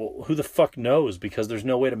person? Well, who the fuck knows? Because there's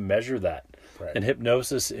no way to measure that. Right. And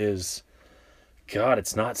hypnosis is, God,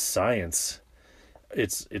 it's not science.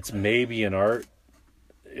 It's maybe an art.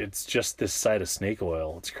 It's just this side of snake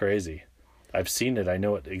oil. It's crazy. I've seen it. I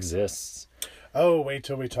know it exists. Oh, wait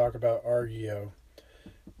till we talk about Argio.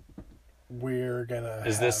 We're gonna.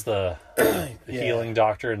 Is this the healing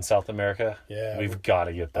doctor in South America? Yeah, we've got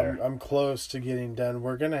to get there. I'm close to getting done.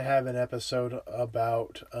 We're gonna have an episode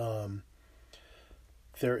about.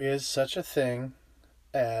 There is such a thing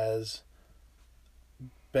as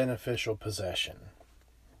beneficial possession,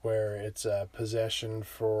 where it's a possession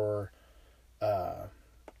for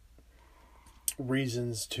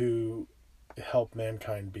reasons to help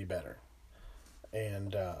mankind be better,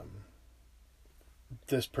 and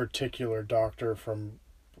this particular doctor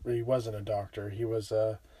he wasn't a doctor, he was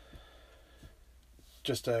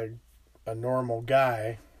just a normal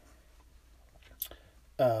guy,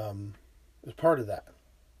 is part of that.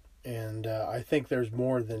 And I think there's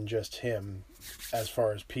more than just him as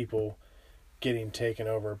far as people getting taken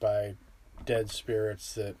over by dead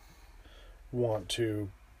spirits that want to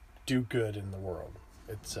do good in the world.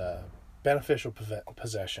 It's beneficial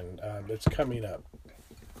possession. It's coming up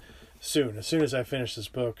soon. As soon as I finish this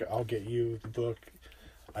book, I'll get you the book.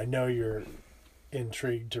 I know you're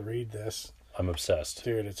intrigued to read this. I'm obsessed.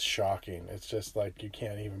 Dude, it's shocking. It's just like, you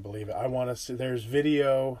can't even believe it. I want to see, there's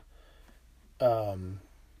video from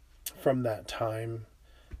that time.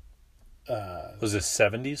 Was this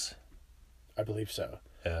 70s? I believe so.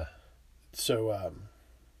 Yeah. So,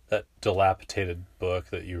 that dilapidated book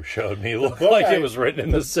that you showed me looked like it was written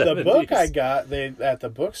in the 70s. The book I got, at the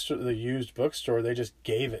bookstore, the used bookstore, they just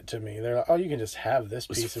gave it to me. They're like, "Oh, you can just have this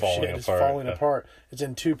piece of shit. It's falling apart. It's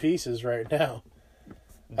in 2 pieces right now."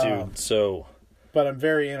 Dude, But I'm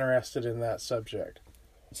very interested in that subject.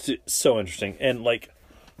 So interesting. And,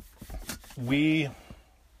 we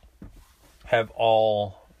have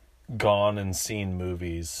all gone and seen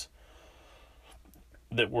movies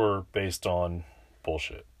that were based on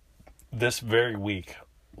bullshit. This very week,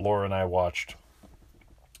 Laura and I watched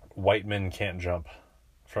White Men Can't Jump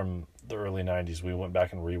from the early 90s. We went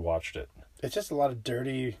back and rewatched it. It's just a lot of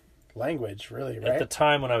dirty language, really, right? At the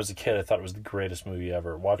time when I was a kid, I thought it was the greatest movie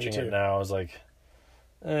ever. Watching it now, I was like,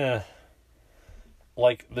 the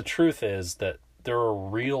truth is that there are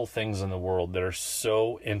real things in the world that are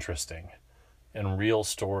so interesting and real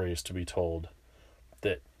stories to be told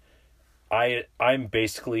that I'm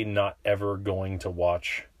basically not ever going to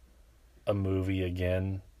watch a movie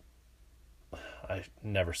again. I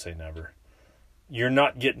never say never. You're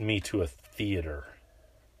not getting me to a theater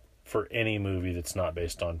for any movie that's not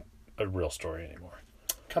based on a real story anymore.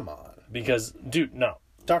 Come on. Because, dude, no.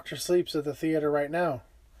 Doctor Sleep's at the theater right now.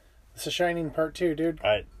 It's The Shining Part 2, dude.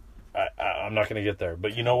 I'm not going to get there.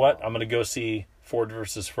 But you know what? I'm going to go see Ford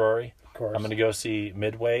versus Ferrari. Of course. I'm going to go see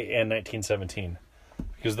Midway and 1917.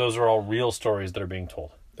 Because those are all real stories that are being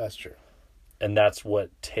told. That's true. And that's what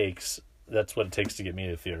it takes to get me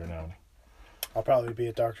to the theater now. I'll probably be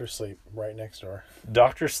at Doctor Sleep right next door.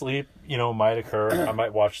 Doctor Sleep, might occur. I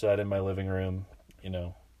might watch that in my living room,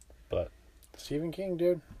 but... Stephen King,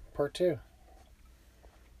 dude. Part 2.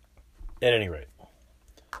 At any rate,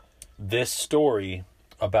 this story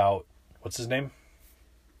about... What's his name?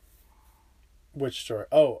 Which story?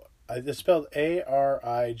 Oh, it's spelled Arigo.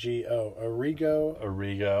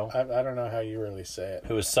 Arrigo. I don't know how you really say it.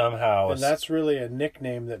 Who is somehow... And that's really a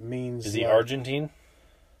nickname that means... Is he Argentine?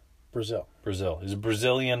 Brazil. He's a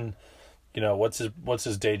Brazilian. What's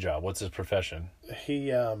his day job? What's his profession?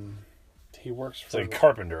 He works for... He's like a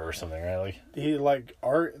carpenter or something, right?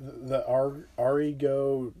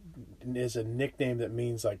 Arigo is a nickname that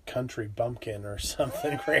means like country bumpkin or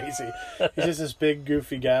something crazy. He's just this big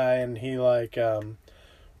goofy guy, and he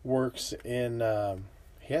works in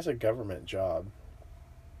he has a government job,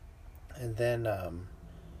 and then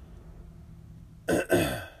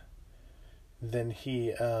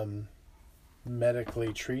he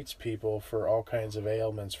medically treats people for all kinds of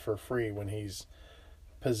ailments for free when he's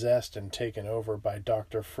possessed and taken over by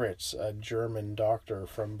Dr. Fritz, a German doctor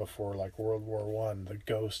from before World War I, the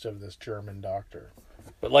ghost of this German doctor.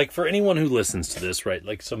 But for anyone who listens to this, right,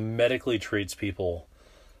 so medically treats people,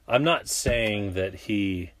 I'm not saying that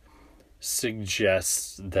he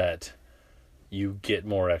suggests that you get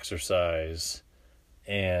more exercise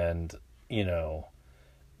and,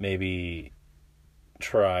 maybe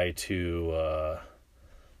try to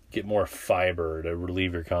get more fiber to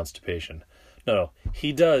relieve your constipation. No,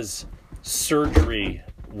 he does surgery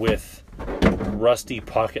with rusty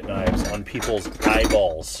pocket knives on people's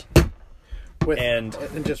eyeballs. And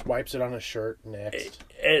just wipes it on his shirt next.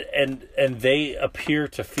 And they appear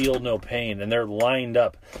to feel no pain, and they're lined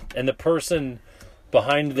up. And the person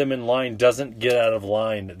behind them in line doesn't get out of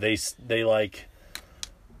line. They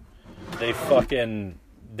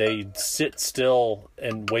sit still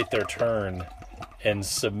and wait their turn and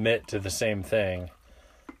submit to the same thing.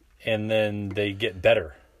 And then they get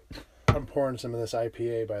better. I'm pouring some of this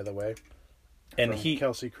IPA, by the way. And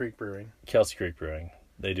Kelsey Creek Brewing.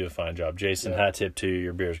 They do a fine job. Jason, hat tip to you.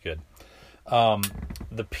 Your beer's good.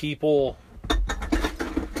 The people,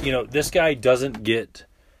 this guy doesn't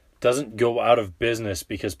go out of business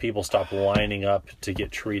because people stop lining up to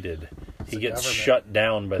get treated. He gets shut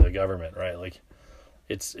down by the government, right?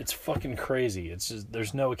 It's fucking crazy. It's just,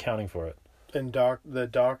 there's no accounting for it. And the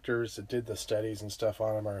doctors that did the studies and stuff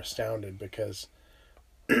on him are astounded because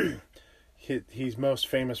he's most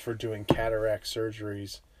famous for doing cataract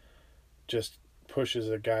surgeries. Just pushes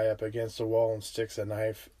a guy up against the wall and sticks a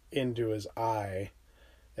knife into his eye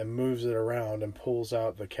and moves it around and pulls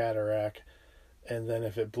out the cataract. And then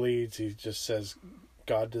if it bleeds, he just says,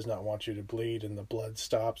 God does not want you to bleed, and the blood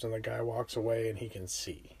stops and the guy walks away and he can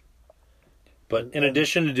see. But in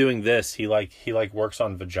addition to doing this, he works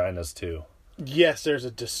on vaginas too. Yes, there's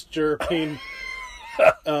a disturbing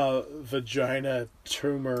vagina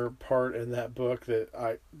tumor part in that book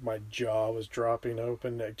that my jaw was dropping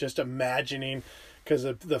open. Just imagining, because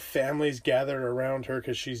the family's gathered around her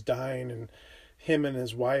because she's dying, and him and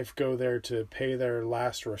his wife go there to pay their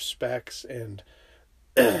last respects, and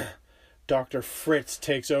Dr. Fritz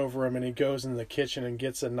takes over him, and he goes in the kitchen and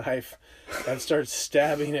gets a knife and starts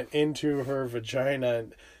stabbing it into her vagina.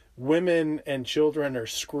 And women and children are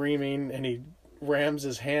screaming, and he rams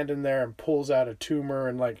his hand in there and pulls out a tumor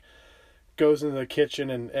and goes into the kitchen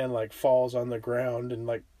and falls on the ground and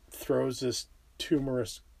throws this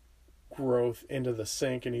tumorous growth into the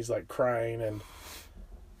sink, and he's crying, and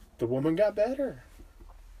the woman got better.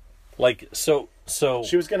 So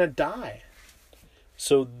she was gonna die.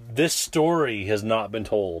 So this story has not been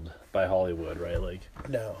told by Hollywood, right?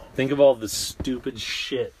 No. Think of all the stupid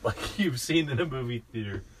shit you've seen in a movie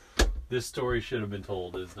theater. This story should have been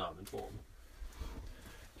told. It's not been told.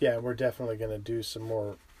 Yeah, we're definitely going to do some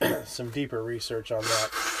more, some deeper research on that.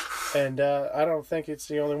 And I don't think it's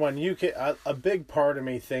the only one. A big part of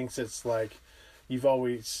me thinks it's you've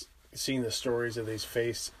always seen the stories of these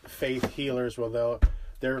faith healers. Well,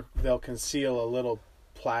 they'll conceal a little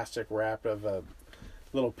plastic wrap of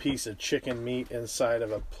little piece of chicken meat inside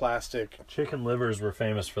of a plastic. Chicken livers were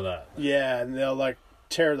famous for that. Yeah, and they'll like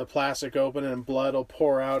tear the plastic open and blood will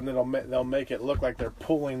pour out, and they'll make it look like they're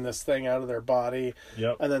pulling this thing out of their body.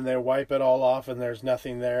 Yep. And then they wipe it all off, and there's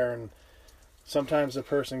nothing there. And sometimes the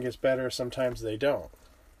person gets better, sometimes they don't,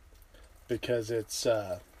 because it's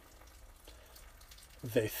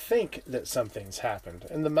they think that something's happened,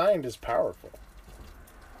 and the mind is powerful.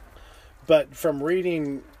 But from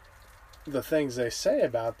reading the things they say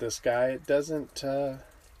about this guy, it doesn't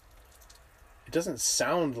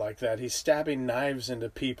sound like that. He's stabbing knives into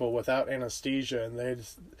people without anesthesia, and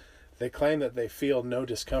they claim that they feel no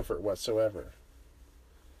discomfort whatsoever.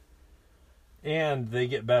 And they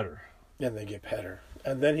get better. And they get better.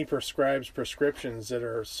 And then he prescribes prescriptions that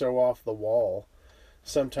are so off the wall.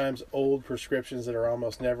 Sometimes old prescriptions that are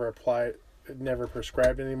almost never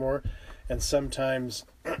prescribed anymore. And sometimes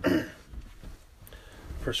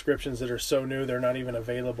prescriptions that are so new they're not even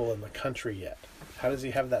available in the country yet. How does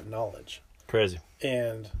he have that knowledge? Crazy.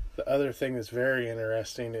 And the other thing that's very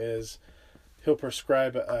interesting is he'll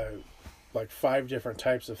prescribe like 5 different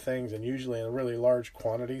types of things, and usually in really large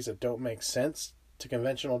quantities that don't make sense to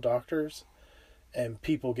conventional doctors, and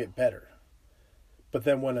people get better. But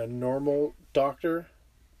then when a normal doctor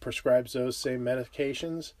prescribes those same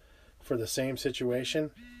medications for the same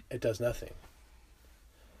situation, it does nothing.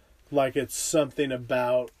 Like it's something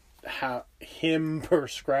about how him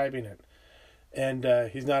prescribing it. And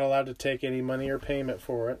he's not allowed to take any money or payment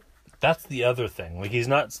for it. That's the other thing. Like, he's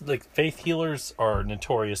not, like, faith healers are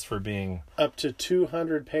notorious for being Up to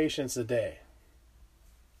 200 patients a day.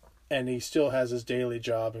 And he still has his daily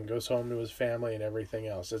job and goes home to his family and everything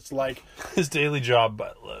else. It's like his daily job,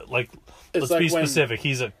 but like, let's like be specific.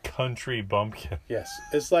 He's a country bumpkin. Yes.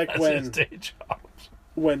 It's like That's his day job.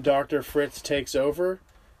 When Dr. Fritz takes over,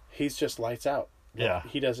 he's just lights out. Yeah.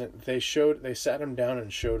 He doesn't, they sat him down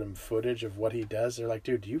and showed him footage of what he does. They're like,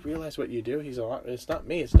 dude, do you realize what you do? He's it's not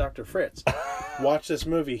me, it's Dr. Fritz. Watch this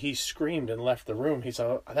movie. He screamed and left the room. He's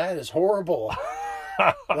like, that is horrible.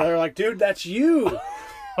 And they're like, dude, that's you.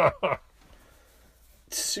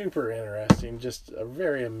 Super interesting. Just a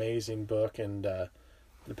very amazing book. And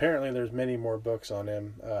apparently there's many more books on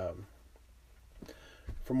him.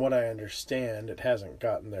 From what I understand, it hasn't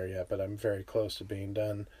gotten there yet, but I'm very close to being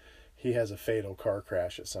done. He has a fatal car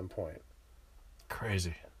crash at some point.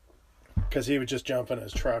 Crazy. Because he would just jump in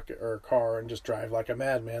his truck or car and just drive like a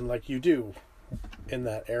madman, like you do in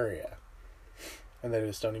that area. And they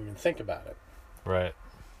just don't even think about it. Right.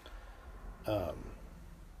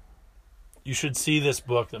 You should see this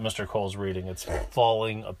book that Mr. Cole's reading. It's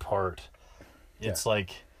falling apart. It's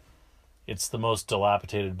like, it's the most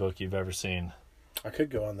dilapidated book you've ever seen. I could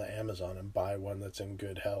go on the Amazon and buy one that's in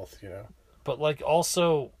good health, you know. But, like,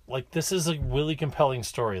 also, like, this is a really compelling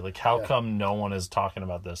story. Like, how come no one is talking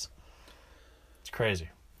about this? It's crazy.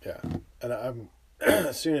 Yeah. And I'm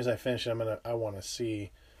as soon as I finish it, I want to see,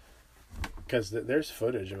 because there's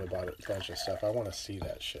footage of about a bunch of stuff. I want to see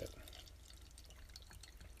that shit.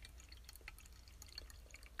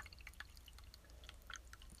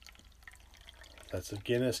 That's a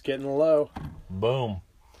Guinness getting low. Boom.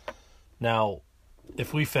 Now,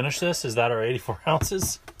 if we finish this, is that our 84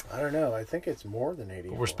 ounces? I don't know. I think it's more than 80.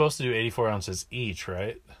 We're supposed to do 84 ounces each,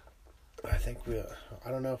 right? I think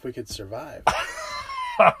I don't know if we could survive.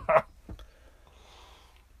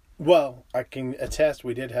 Well, I can attest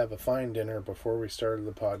we did have a fine dinner before we started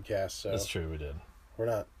the podcast, so That's true, we did. We're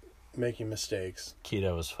not making mistakes.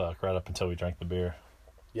 Keto as fuck, right up until we drank the beer.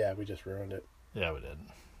 Yeah, we just ruined it. Yeah, we did.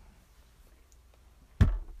 Dude.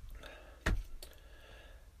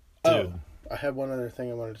 Oh, I had one other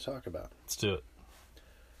thing I wanted to talk about. Let's do it.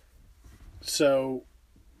 So,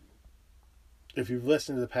 if you've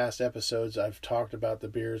listened to the past episodes, I've talked about the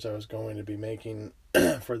beers I was going to be making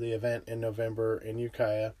for the event in November in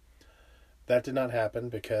Ukiah. That did not happen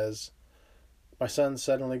because my son's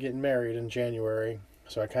suddenly getting married in January.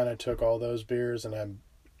 So I kind of took all those beers and I'm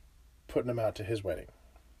putting them out to his wedding.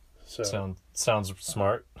 So sounds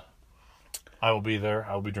smart. I will be there.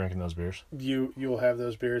 I will be drinking those beers. You will have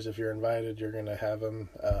those beers if you're invited. You're going to have them.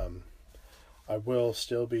 I will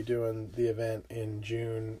still be doing the event in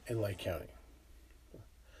June in Lake County.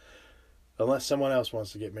 Unless someone else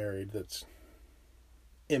wants to get married that's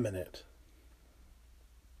imminent.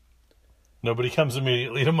 Nobody comes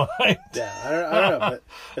immediately to mind. Yeah, I don't know. But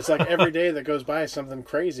it's like every day that goes by, something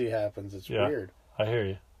crazy happens. It's weird. I hear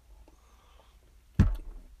you.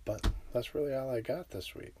 But that's really all I got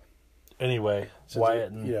this week. Anyway,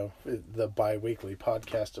 Wyatt and... the bi-weekly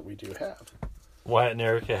podcast that we do have. Wyatt and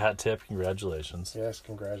Erica hat tip. Congratulations. Yes,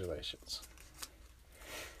 congratulations.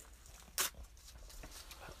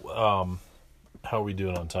 How How are we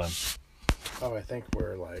doing on time? Oh, I think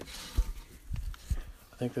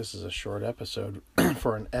this is a short episode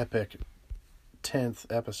for an epic 10th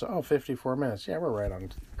episode. Oh, 54 minutes. Yeah, we're right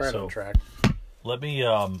on track. Let me,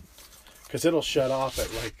 because it'll shut off at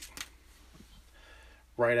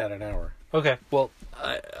right at an hour. okay, well,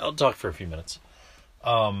 I'll talk for a few minutes.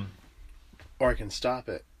 Or I can stop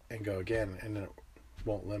it and go again, and then it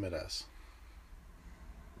won't limit us.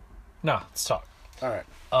 No, let's talk. All right.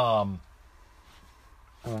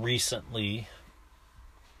 Recently,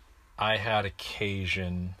 I had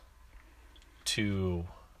occasion to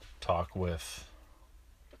talk with...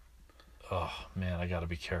 Oh, man, I gotta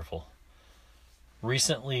be careful.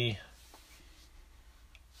 Recently,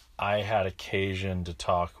 I had occasion to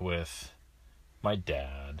talk with my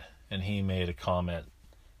dad, and he made a comment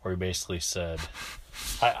where he basically said...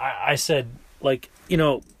 I said, like, you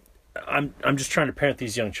know, I'm just trying to parent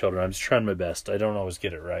these young children. I'm just trying my best. I don't always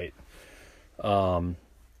get it right.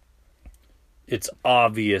 It's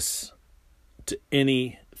obvious to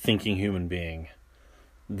any thinking human being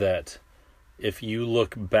that if you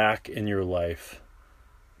look back in your life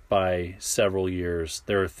by several years,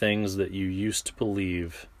 there are things that you used to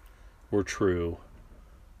believe were true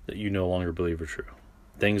that you no longer believe are true.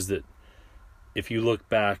 Things that if you look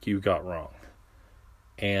back, you got wrong.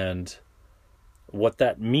 And what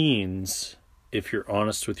that means, if you're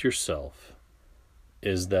honest with yourself,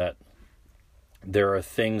 is that there are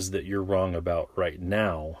things that you're wrong about right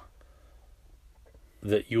now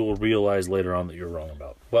that you will realize later on that you're wrong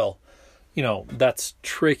about. Well, you know, that's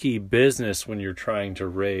tricky business when you're trying to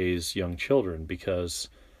raise young children because,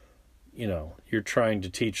 you know, you're trying to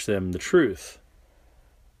teach them the truth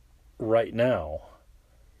right now.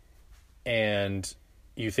 And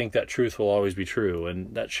you think that truth will always be true.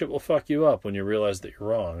 And that shit will fuck you up when you realize that you're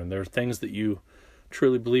wrong. And there are things that you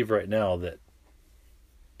truly believe right now that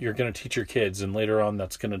you're going to teach your kids, and later on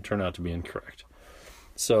that's going to turn out to be incorrect.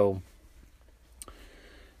 So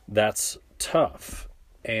that's tough.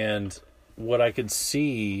 And what I could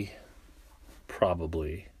see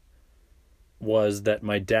probably was that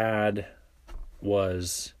my dad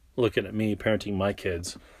was looking at me parenting my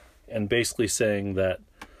kids and basically saying that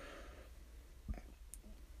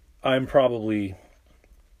I'm probably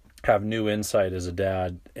have new insight as a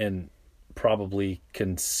dad and probably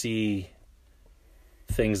can see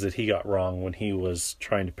things that he got wrong when he was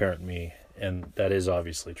trying to parent me, and that is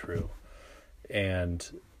obviously true,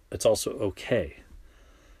 and it's also okay.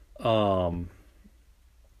 You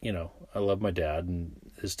know, I love my dad, and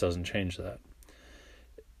this doesn't change that.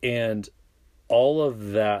 And all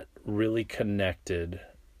of that really connected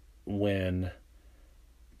when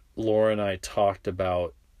Laura and I talked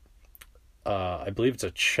about, I believe it's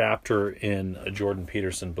a chapter in a Jordan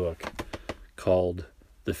Peterson book called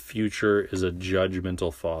The Future is a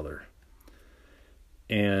Judgmental Father.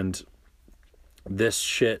 And this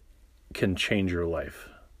shit can change your life.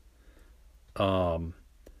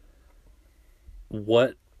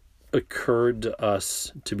 What occurred to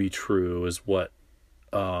us to be true is what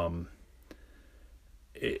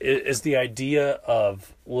is the idea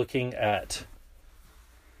of looking at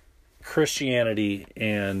Christianity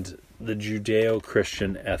and the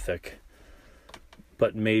Judeo-Christian ethic,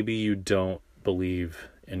 but maybe you don't believe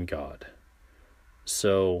in God.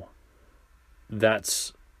 So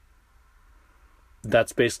that's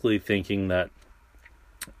basically thinking that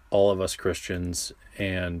all of us Christians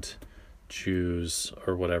and Jews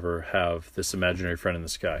or whatever have this imaginary friend in the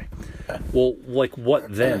sky. Well, like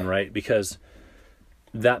what then, right? Because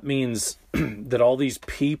that means that all these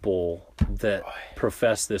people that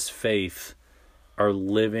profess this faith are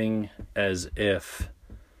living as if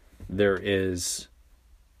there is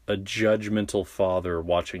a judgmental father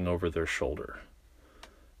watching over their shoulder.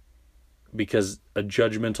 Because a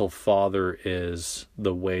judgmental father is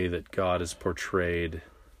the way that God is portrayed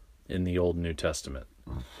in the Old and New Testament.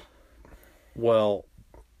 Well,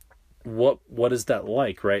 what is that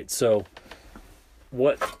like, right? So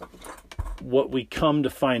what we come to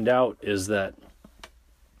find out is that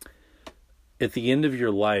at the end of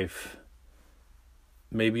your life,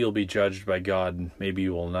 maybe you'll be judged by God, maybe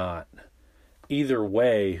you will not. Either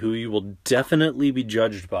way, who you will definitely be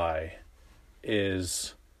judged by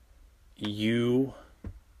is you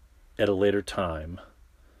at a later time,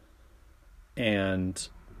 and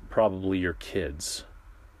probably your kids.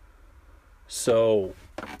 So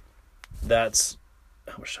that's,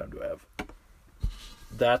 how much time do I have?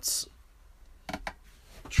 That's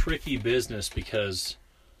tricky business because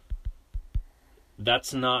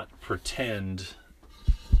that's not pretend,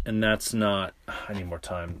 and that's not, I need more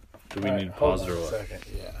time. Do we need to pause or what? Second,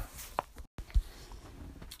 yeah.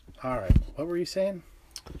 All right. What were you saying?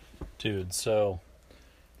 Dude, so,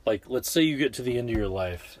 like, let's say you get to the end of your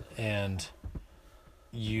life and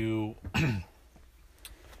you're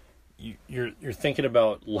thinking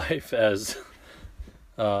about life as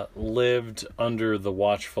lived under the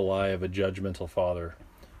watchful eye of a judgmental father,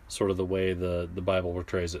 sort of the way the Bible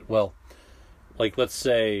portrays it. Well, like, let's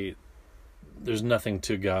say there's nothing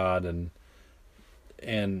to God and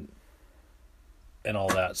all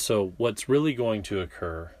that. So what's really going to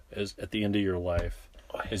occur is at the end of your life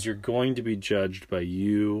is you're going to be judged by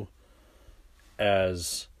you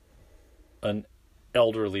as an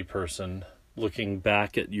elderly person looking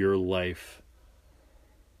back at your life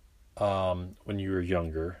when you were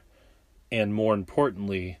younger, and more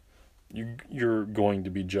importantly, you're going to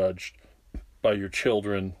be judged by your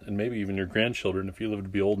children and maybe even your grandchildren if you live to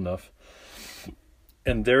be old enough.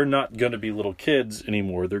 And they're not going to be little kids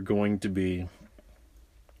anymore. They're going to be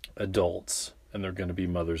adults, and they're going to be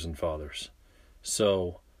mothers and fathers.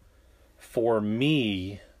 So for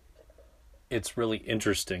me, it's really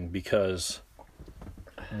interesting because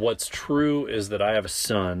what's true is that I have a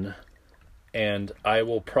son, and I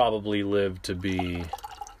will probably live to be,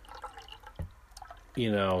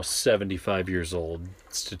 75 years old.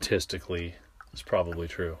 Statistically, it's probably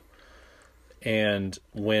true. And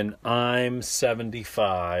when I'm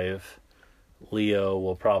 75, Leo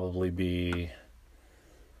will probably be,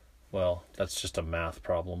 well, that's just a math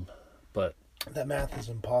problem, but That math is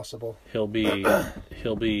impossible. he'll be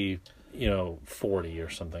 40 or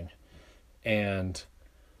something. And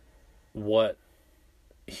what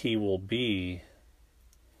he will be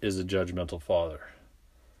is a judgmental father,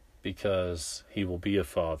 because he will be a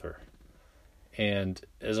father. And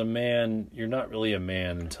as a man, you're not really a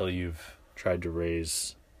man until you've tried to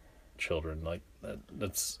raise children. Like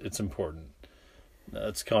it's important.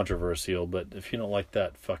 That's controversial, but if you don't like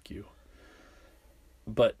that, fuck you.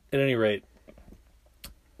 But at any rate,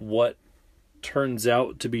 what turns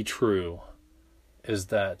out to be true is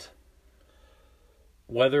that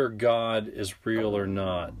whether God is real or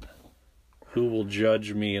not, who will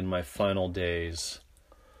judge me in my final days,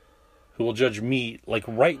 who will judge me, like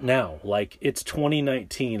right now, like it's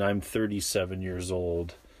 2019, I'm 37 years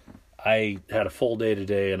old. I had a full day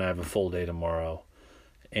today and I have a full day tomorrow.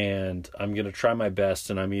 And I'm going to try my best,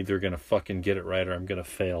 and I'm either going to fucking get it right or I'm going to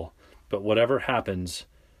fail. But whatever happens,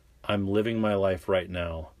 I'm living my life right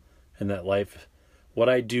now. And that life, what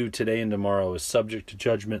I do today and tomorrow is subject to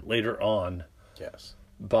judgment later on. Yes.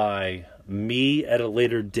 By me at a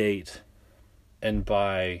later date and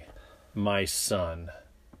by my son,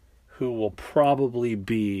 who will probably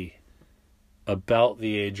be about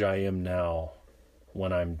the age I am now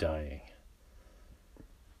when I'm dying.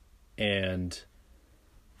 And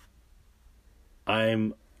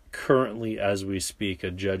I'm currently, as we speak, a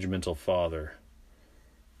judgmental father.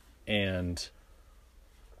 And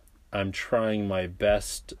I'm trying my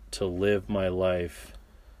best to live my life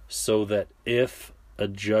so that if a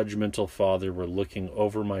judgmental father were looking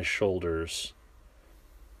over my shoulders,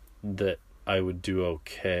 that I would do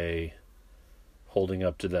okay holding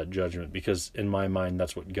up to that judgment, because in my mind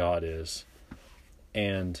that's what God is.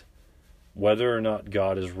 And whether or not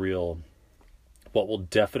God is real, what will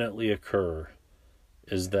definitely occur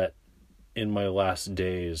is that in my last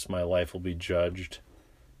days my life will be judged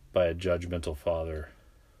by a judgmental father,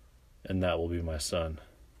 and that will be my son.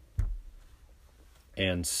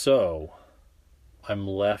 And so I'm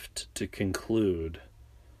left to conclude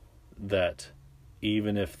that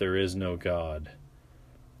even if there is no God,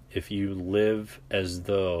 if you live as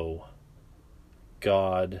though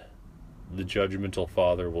God, the judgmental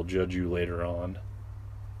father, will judge you later on,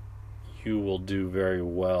 you will do very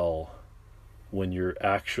well when you're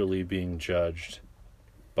actually being judged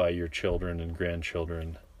by your children and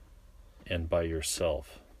grandchildren and by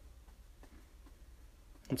yourself.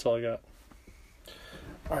 That's all I got.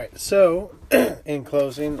 All right, so in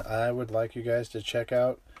closing, I would like you guys to check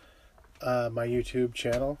out my YouTube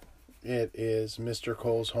channel. It is Mr.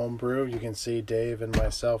 Cole's Homebrew. You can see Dave and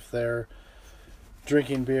myself there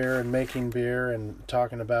drinking beer and making beer and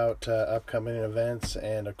talking about upcoming events.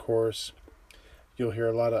 And of course, you'll hear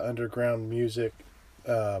a lot of underground music.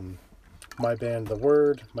 My band, The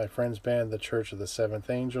Word, my friend's band, The Church of the Seventh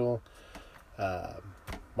Angel,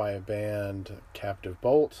 my band, Captive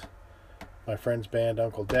Bolt, my friend's band,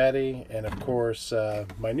 Uncle Daddy, and of course,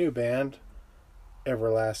 my new band,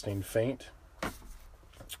 Everlasting Faint.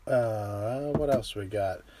 What else we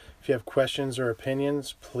got? If you have questions or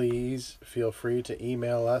opinions, please feel free to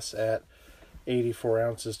email us at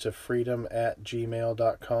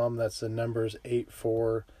 84ounces-to-freedom@gmail.com. That's the numbers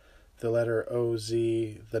 84, the letter OZ,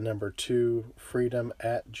 the number 2,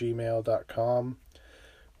 freedom@gmail.com.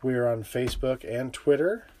 We're on Facebook and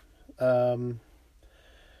Twitter.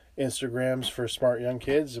 Instagrams for smart young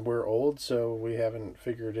kids. We're old, so we haven't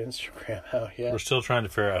figured Instagram out yet. We're still trying to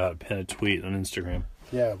figure out how to pin a tweet on Instagram.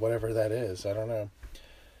 Yeah, whatever that is. I don't know.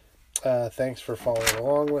 Thanks for following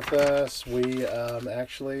along with us. We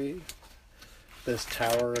actually, this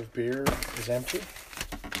tower of beer is empty,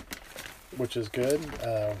 which is good.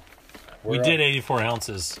 We did 84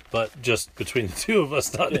 ounces, but just between the two of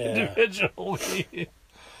us, not individually.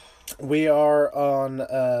 We are on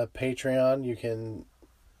Patreon. You can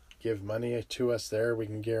give money to us there. We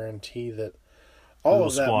can guarantee that all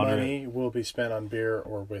of that money will be spent on beer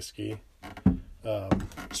or whiskey.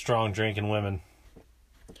 Strong drinking women.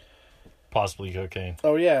 Possibly cocaine.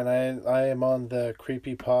 Oh, yeah, and I am on the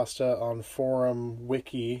Creepypasta on Forum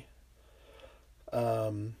Wiki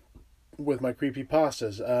with my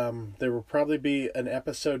creepypastas. There will probably be an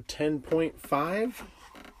episode 10.5.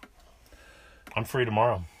 I'm free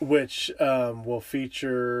tomorrow. Which will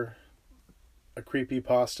feature a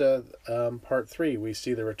creepypasta part 3. We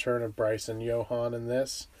see the return of Bryson Johan in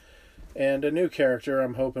this. And a new character.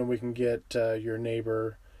 I'm hoping we can get your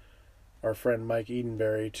neighbor, our friend Mike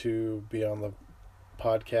Edenberry, to be on the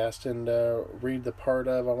podcast and read the part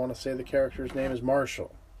of, I want to say the character's name is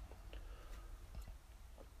Marshall.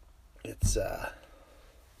 It's a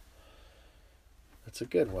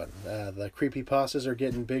good one. The creepypastas are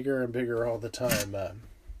getting bigger and bigger all the time.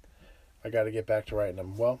 I got to get back to writing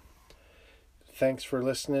them. Well, thanks for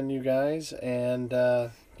listening, you guys. And,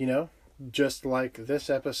 just like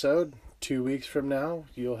this episode, 2 weeks from now,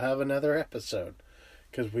 you'll have another episode.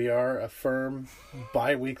 Because we are a firm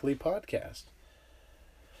bi-weekly podcast.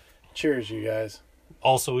 Cheers, you guys.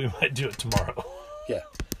 Also, we might do it tomorrow. Yeah.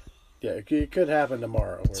 Yeah, it could happen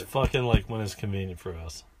tomorrow. It's fucking like when it's convenient for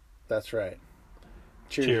us. That's right.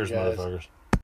 Cheers, motherfuckers.